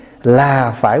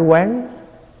là phải quán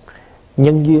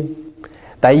nhân duyên.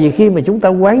 Tại vì khi mà chúng ta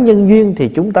quán nhân duyên thì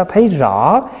chúng ta thấy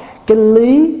rõ cái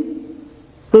lý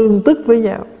tương tức với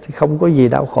nhau, thì không có gì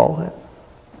đau khổ hết.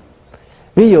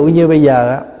 Ví dụ như bây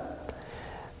giờ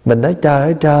mình nói trời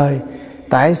ơi trời,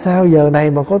 tại sao giờ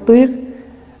này mà có tuyết,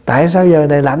 tại sao giờ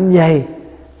này lạnh vậy?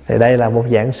 Thì đây là một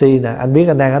dạng si nè. Anh biết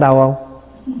anh đang ở đâu không?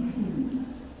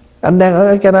 Anh đang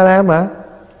ở Canada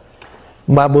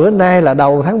mà bữa nay là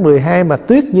đầu tháng 12 mà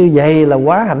tuyết như vậy là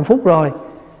quá hạnh phúc rồi.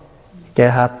 Kệ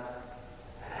hệt.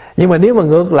 Nhưng mà nếu mà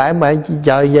ngược lại mà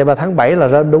trời về mà tháng 7 là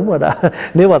rên đúng rồi đó.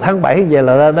 Nếu mà tháng 7 về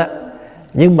là rên á.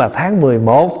 Nhưng mà tháng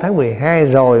 11, tháng 12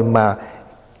 rồi mà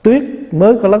tuyết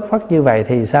mới có lất phất như vậy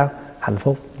thì sao? Hạnh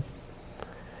phúc.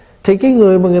 Thì cái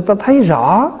người mà người ta thấy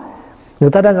rõ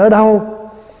người ta đang ở đâu,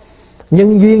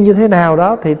 nhân duyên như thế nào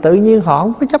đó, thì tự nhiên họ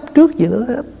không có chấp trước gì nữa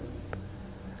hết.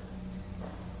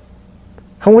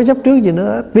 Không có chấp trước gì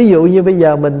nữa hết. Ví dụ như bây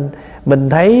giờ mình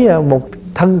thấy một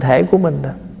thân thể của mình,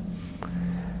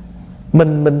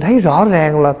 mình thấy rõ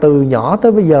ràng là từ nhỏ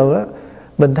tới bây giờ á,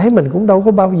 mình thấy mình cũng đâu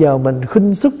có bao giờ mình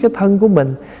khinh suất cái thân của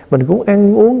mình cũng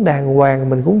ăn uống đàng hoàng,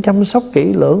 mình cũng chăm sóc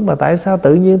kỹ lưỡng, mà tại sao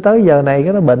tự nhiên tới giờ này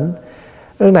cái nó bệnh,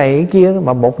 cái này cái kia,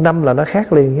 mà 1 năm là nó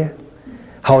khác liền nha.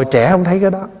 Hồi trẻ không thấy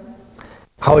cái đó.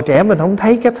 Hồi trẻ mình không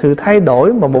thấy cái sự thay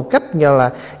đổi mà một cách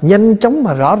là nhanh chóng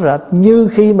mà rõ rệt như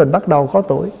khi mình bắt đầu có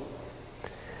tuổi.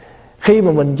 Khi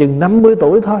mà mình chừng 50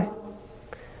 tuổi thôi,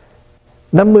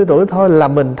 50 tuổi thôi là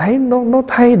mình thấy nó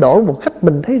thay đổi một cách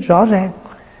mình thấy rõ ràng.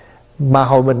 Mà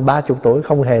hồi mình 30 tuổi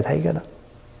không hề thấy cái đó.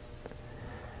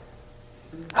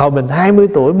 Hồi mình 20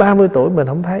 tuổi, 30 tuổi mình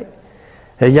không thấy.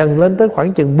 Thì dần lên tới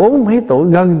khoảng chừng 40 mấy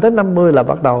tuổi, gần tới 50 là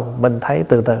bắt đầu mình thấy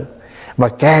từ từ. Mà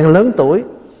càng lớn tuổi,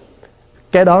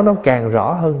 cái đó nó càng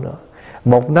rõ hơn nữa.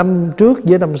 1 năm trước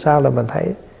với năm sau là mình thấy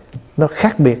nó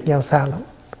khác biệt nhau xa lắm.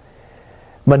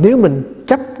 Mà nếu mình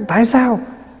chấp tại sao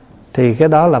thì cái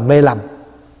đó là mê lầm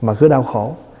mà cứ đau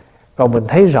khổ. Còn mình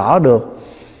thấy rõ được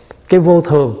cái vô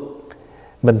thường,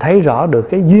 mình thấy rõ được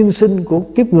cái duyên sinh của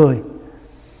kiếp người.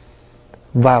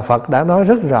 Và Phật đã nói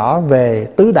rất rõ về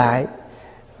tứ đại,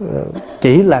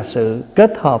 chỉ là sự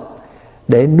kết hợp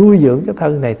để nuôi dưỡng cái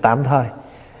thân này tạm thời.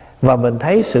 Và mình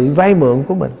thấy sự vay mượn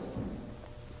của mình.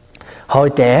 Hồi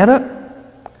trẻ đó,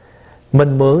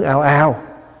 mình mượn ào ào,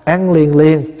 ăn liền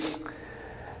liền,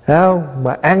 thấy không?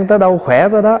 Mà ăn tới đâu khỏe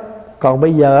tới đó. Còn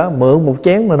bây giờ mượn một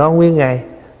chén mà no nguyên ngày.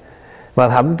 Mà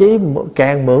thậm chí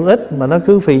càng mượn ít mà nó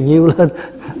cứ phì nhiêu lên.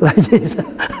 Là vì sao?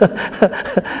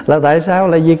 Là tại sao?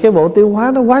 Là vì cái bộ tiêu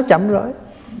hóa nó quá chậm rồi.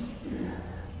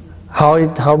 Hồi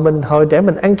trẻ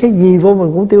mình ăn cái gì vô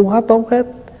mình cũng tiêu hóa tốt hết.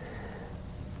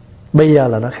 Bây giờ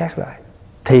là nó khác rồi.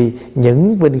 Thì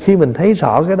khi mình thấy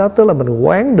rõ cái đó, tức là mình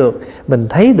quán được, mình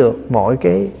thấy được mọi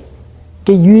cái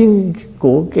duyên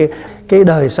của cái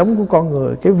đời sống của con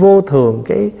người, cái vô thường,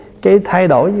 cái thay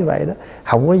đổi như vậy đó,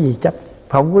 không có gì chấp,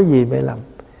 không có gì mê lầm.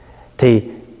 Thì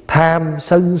tham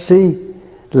sân si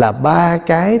là 3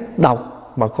 cái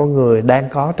độc mà con người đang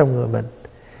có trong người mình.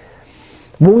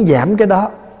 Muốn giảm cái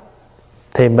đó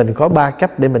thì mình có 3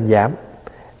 cách để mình giảm.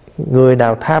 Người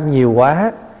nào tham nhiều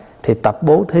quá thì tập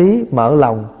bố thí, mở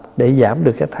lòng để giảm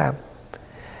được cái tham.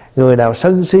 Người nào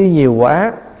sân si nhiều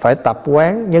quá phải tập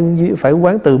quán phải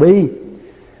quán từ bi.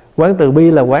 Quán từ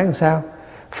bi là quán làm sao?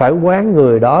 Phải quán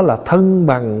người đó là thân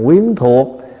bằng quyến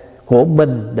thuộc của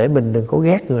mình, để mình đừng có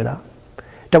ghét người đó.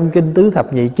 Trong kinh Tứ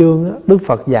Thập Nhị Chương á, Đức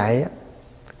Phật dạy á,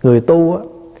 người tu á,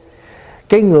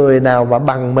 cái người nào mà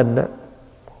bằng mình á,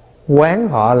 quán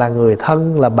họ là người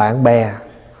thân, là bạn bè.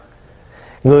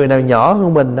 Người nào nhỏ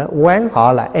hơn mình á, quán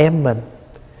họ là em mình.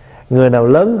 Người nào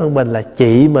lớn hơn mình là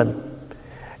chị mình.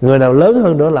 Người nào lớn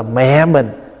hơn nữa là mẹ mình.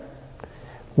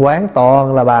 Quán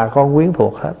toàn là bà con quyến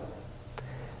thuộc hết.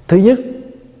 Thứ nhất,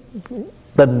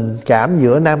 tình cảm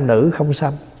giữa nam nữ không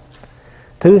sanh.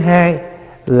 Thứ hai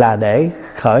là để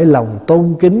khởi lòng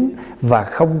tôn kính và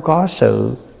không có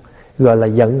sự gọi là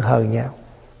giận hờn nhau.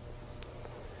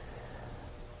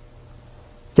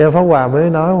 Cho nên Pháp Hòa mới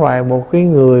nói, ngoài một cái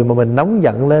người mà mình nóng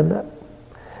giận lên đó,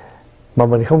 mà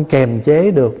mình không kềm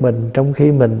chế được mình trong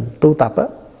khi mình tu tập á,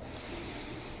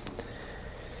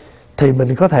 thì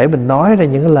mình có thể mình nói ra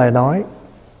những cái lời nói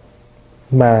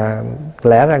mà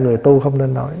lẽ ra người tu không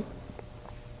nên nói.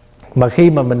 Mà khi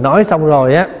mà mình nói xong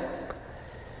rồi á,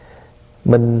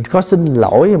 mình có xin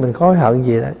lỗi, mình có hận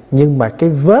gì đó, nhưng mà cái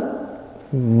vết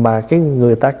mà cái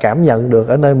người ta cảm nhận được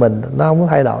ở nơi mình nó không có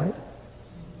thay đổi.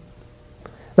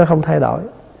 Nó không thay đổi.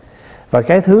 Và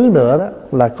cái thứ nữa đó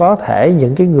là có thể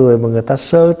những cái người mà người ta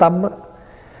sơ tâm á,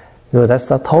 người ta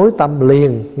sẽ thối tâm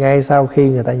liền ngay sau khi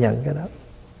người ta nhận cái đó.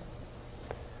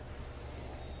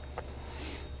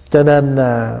 Cho nên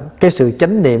cái sự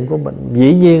chánh niệm của mình,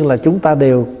 dĩ nhiên là chúng ta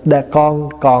đều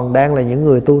còn đang là những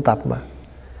người tu tập mà.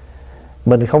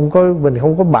 Mình không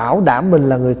có bảo đảm mình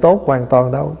là người tốt hoàn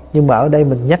toàn đâu. Nhưng mà ở đây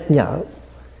mình nhắc nhở.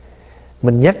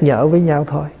 Mình nhắc nhở với nhau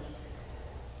thôi.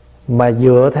 Mà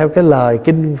dựa theo cái lời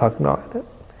kinh Phật nói đó.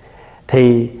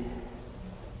 Thì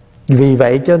vì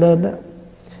vậy cho nên đó,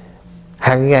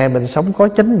 hàng ngày mình sống có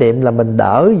chánh niệm là mình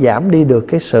đỡ giảm đi được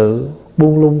cái sự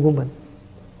buông lung của mình.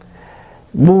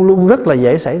 Buông lung rất là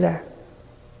dễ xảy ra.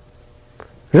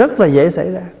 Rất là dễ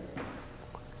xảy ra.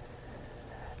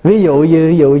 Ví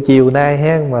dụ chiều nay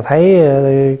ha, mà thấy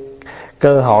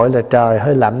cơ hội là trời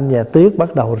hơi lạnh và tuyết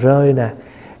bắt đầu rơi nè.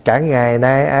 Cả ngày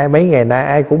nay mấy ngày nay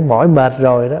ai cũng mỏi mệt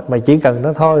rồi đó, mà chỉ cần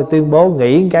nó thôi tuyên bố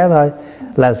nghỉ cái thôi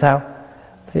là sao?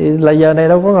 Thì là giờ này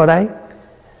đâu có ngồi đấy.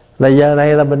 Là giờ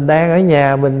này là mình đang ở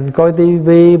nhà, mình coi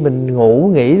tivi, mình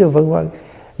ngủ nghỉ rồi vân vân.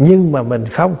 Nhưng mà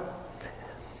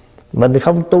mình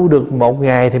không tu được một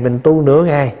ngày thì mình tu nửa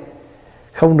ngày,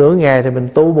 không nửa ngày thì mình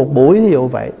tu một buổi, ví dụ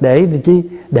vậy. Để chi?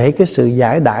 Để cái sự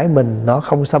giải đãi mình nó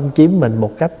không xâm chiếm mình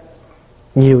một cách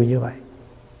nhiều như vậy.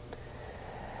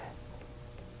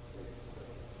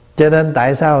 Cho nên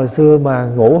tại sao hồi xưa mà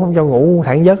ngủ không cho ngủ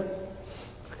thẳng giấc,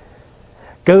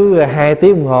 cứ 2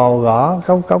 tiếng đồng hồ gõ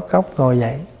cốc ngồi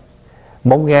dậy.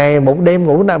 Một ngày một đêm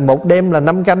ngủ, một đêm là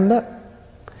 5 canh đó.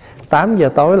 8 giờ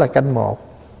tối là canh 1,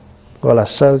 gọi là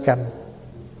sơ canh.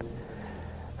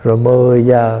 Rồi 10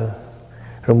 giờ,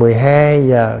 rồi 12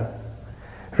 giờ,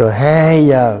 rồi 2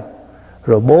 giờ,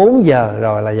 rồi 4 giờ,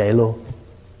 rồi là dậy luôn.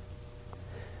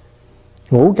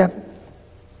 Ngủ canh.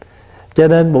 Cho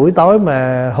nên buổi tối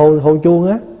mà hô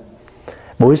chuông á,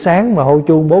 buổi sáng mà hô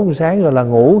chuông 4 giờ sáng rồi là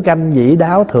ngủ canh dĩ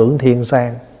đáo thượng thiền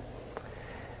sàng.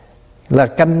 Là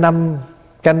canh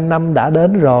năm đã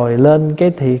đến rồi, lên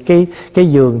cái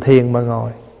giường thiền mà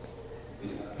ngồi.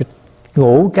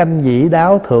 Ngủ canh dĩ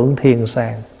đáo thượng thiền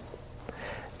sàng.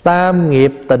 Tam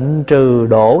nghiệp tịnh trừ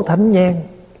đổ thánh nhan.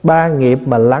 3 nghiệp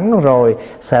mà lắng rồi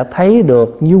sẽ thấy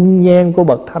được dung nhan của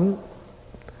bậc thánh.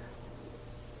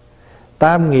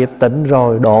 Tam nghiệp tịnh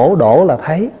rồi đổ là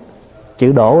thấy.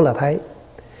 Chữ đổ là thấy.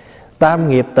 Tam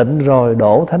nghiệp tịnh rồi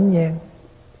đổ thánh nhan.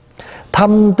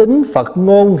 Thâm tín Phật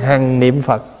ngôn hằng niệm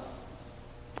Phật.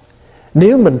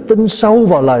 Nếu mình tin sâu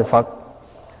vào lời Phật,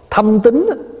 thâm tín,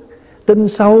 tin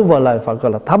sâu vào lời Phật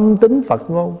gọi là thâm tín Phật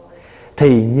ngôn,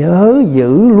 thì nhớ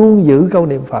luôn giữ câu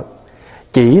niệm Phật.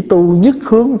 Chỉ tu nhất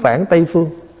hướng vãng Tây Phương.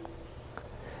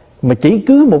 Mà chỉ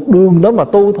cứ một đường đó mà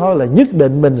tu thôi là nhất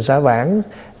định mình sẽ vãng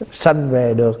sanh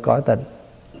về được cõi tịnh.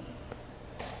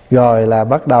 Rồi là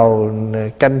bắt đầu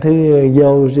canh thứ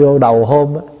vô đầu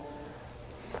hôm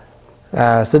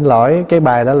á. Xin lỗi, cái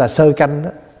bài đó là sơ canh đó.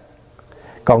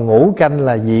 Còn ngũ canh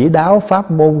là dĩ đáo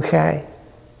pháp môn khai.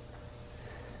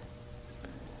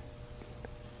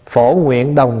 Phổ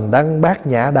nguyện đồng đăng bát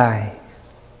nhã đài.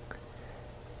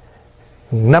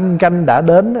 5 canh đã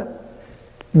đến đó,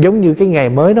 giống như cái ngày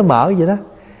mới nó mở vậy đó.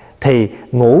 Thì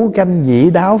ngũ canh dĩ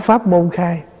đáo pháp môn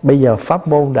khai. Bây giờ pháp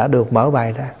môn đã được mở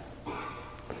bài ra.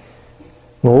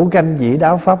 Ngũ canh dĩ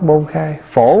đáo pháp môn khai.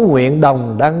 Phổ nguyện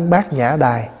đồng đăng bát nhã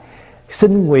đài.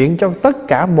 Xin nguyện cho tất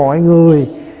cả mọi người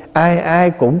ai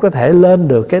ai cũng có thể lên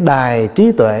được cái đài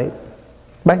trí tuệ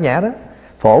bát nhã đó.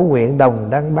 Phổ nguyện đồng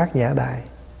đăng bát nhã đài.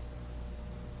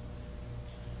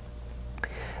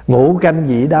 Ngũ canh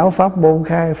dĩ đáo pháp môn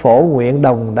khai, phổ nguyện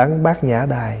đồng đăng bát nhã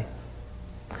đài.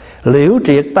 Liễu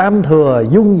triệt tam thừa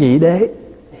dung nhị đế.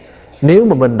 Nếu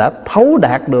mà mình đã thấu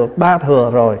đạt được ba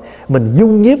thừa rồi, mình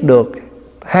dung nhiếp được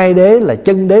hai đế là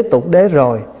chân đế tục đế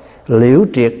rồi, liễu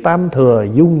triệt tam thừa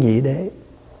dung nhị đế.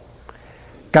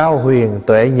 Cao huyền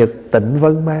tuệ nhật tịnh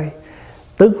vân mai.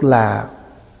 Tức là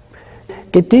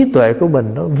cái trí tuệ của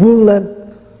mình nó vươn lên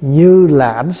như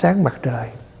là ánh sáng mặt trời,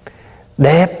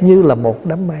 đẹp như là một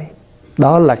đám mây.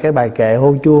 Đó là cái bài kệ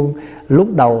hô chuông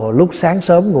lúc sáng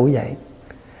sớm ngủ dậy.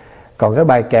 Còn cái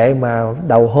bài kệ mà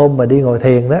đầu hôm mà đi ngồi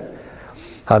thiền đó,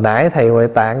 hồi nãy thầy Huệ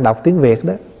Tạng đọc tiếng Việt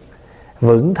đó,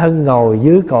 vững thân ngồi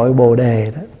dưới cội bồ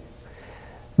đề đó,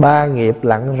 ba nghiệp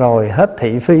lặng rồi hết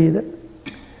thị phi đó.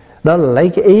 Đó là lấy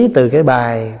cái ý từ cái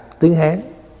bài tiếng Hán.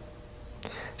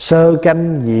 Sơ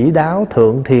canh dĩ đáo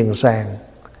thượng thiền sàng,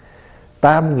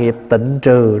 tam nghiệp tịnh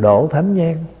trừ đổ thánh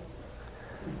nhang.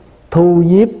 Thu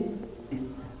nhiếp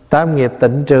tam nghiệp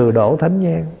tịnh trừ đổ thánh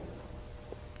nhang.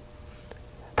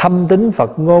 Thâm tín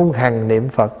Phật ngôn hằng niệm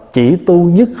Phật, chỉ tu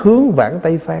nhất hướng vãng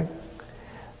Tây Phan.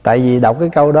 Tại vì đọc cái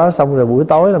câu đó xong rồi buổi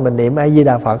tối là mình niệm A Di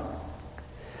Đà Phật,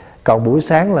 còn buổi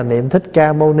sáng là niệm Thích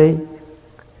Ca Mâu Ni.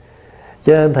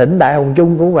 Cho nên thỉnh Đại Hồng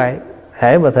Chung cũng vậy.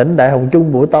 Hễ mà thỉnh Đại Hồng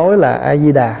Chung buổi tối là A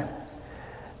Di Đà,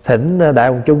 thỉnh Đại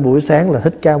Hồng Chung buổi sáng là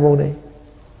Thích Ca Mâu Ni.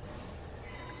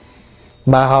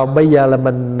 Mà bây giờ là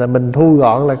mình thu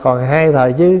gọn là còn 2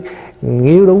 thời, chứ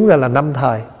nếu đúng ra là 5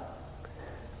 thời.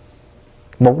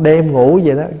 Một đêm ngủ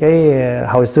vậy đó. Cái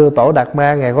hồi xưa Tổ Đạt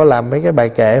Ma Ngài có làm mấy cái bài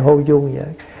kệ hô chuông vậy.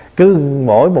 Cứ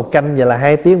mỗi một canh vậy là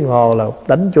 2 tiếng đồng hồ là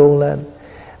đánh chuông lên.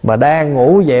 Mà đang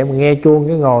ngủ vậy mà nghe chuông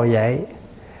cái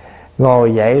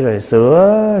ngồi dậy rồi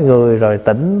sửa người, rồi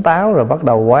tỉnh táo, rồi bắt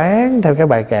đầu quán theo cái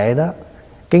bài kệ đó.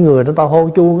 Cái người nó to hô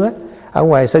chuông á, ở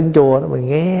ngoài sân chùa đó, mình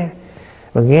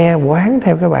nghe quán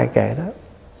theo cái bài kệ đó.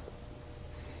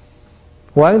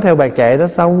 Quán theo bài kệ đó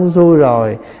xong xuôi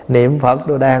rồi, niệm Phật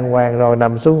đồ đàng hoàng rồi,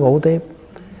 nằm xuống ngủ tiếp.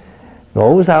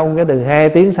 Ngủ xong cái đừng 2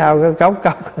 tiếng sau cái cốc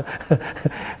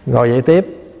ngồi dậy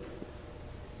tiếp.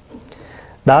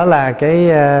 Đó là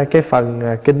cái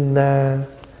phần kinh.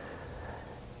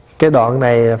 Cái đoạn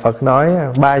này Phật nói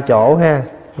 3 chỗ ha.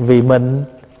 Vì mình,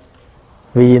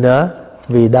 vì gì nữa?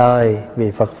 Vì đời,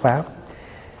 vì Phật Pháp.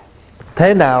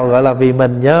 Thế nào gọi là vì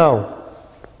mình nhớ không?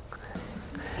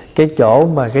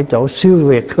 Cái chỗ siêu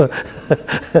việt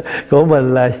của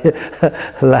mình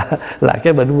là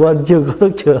cái bệnh quên chưa có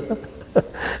thuốc chữa.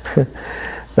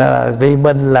 Là vì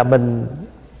mình là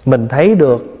mình thấy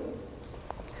được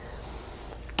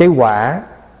cái quả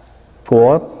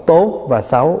của tốt và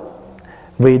xấu.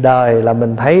 Vì đời là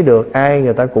mình thấy được ai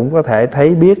người ta cũng có thể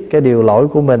thấy biết cái điều lỗi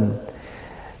của mình.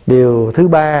 Điều thứ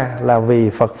ba là vì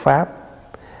Phật Pháp.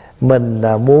 Mình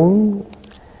muốn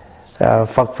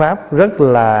Phật Pháp rất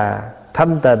là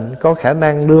thanh tịnh, có khả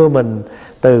năng đưa mình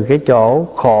từ cái chỗ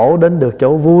khổ đến được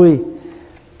chỗ vui.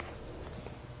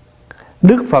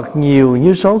 Đức Phật nhiều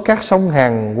như số các sông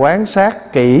Hằng, quan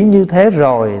sát kỹ như thế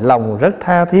rồi, lòng rất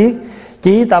tha thiết,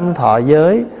 chí tâm thọ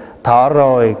giới. Thọ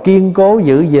rồi kiên cố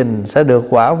giữ gìn, sẽ được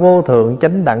quả vô thượng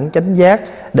chánh đẳng chánh giác,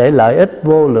 để lợi ích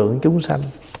vô lượng chúng sanh.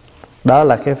 Đó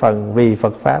là cái phần vì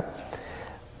Phật Pháp.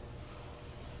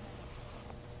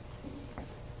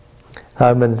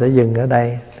 Thôi mình sẽ dừng ở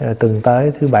đây, rồi tuần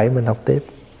tới thứ Bảy mình học tiếp.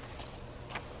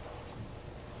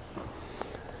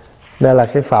 Đây là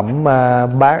cái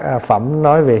phẩm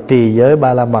nói về trì giới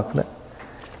ba la mật đó.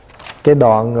 Cái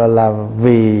đoạn gọi là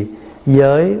vì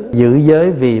giới, giữ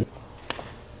giới vì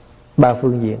 3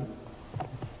 phương diện.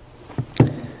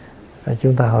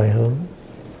 Chúng ta hồi hướng.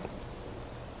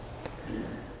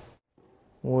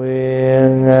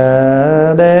 Nguyện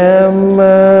đem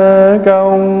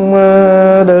công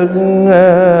đức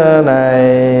này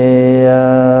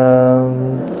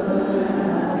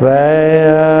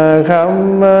về khắp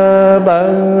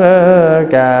tất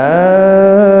cả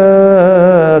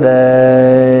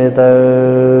đệ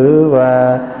tử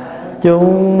và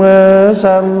chúng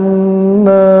sanh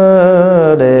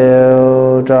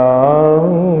đều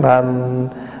trọn thành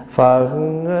Phật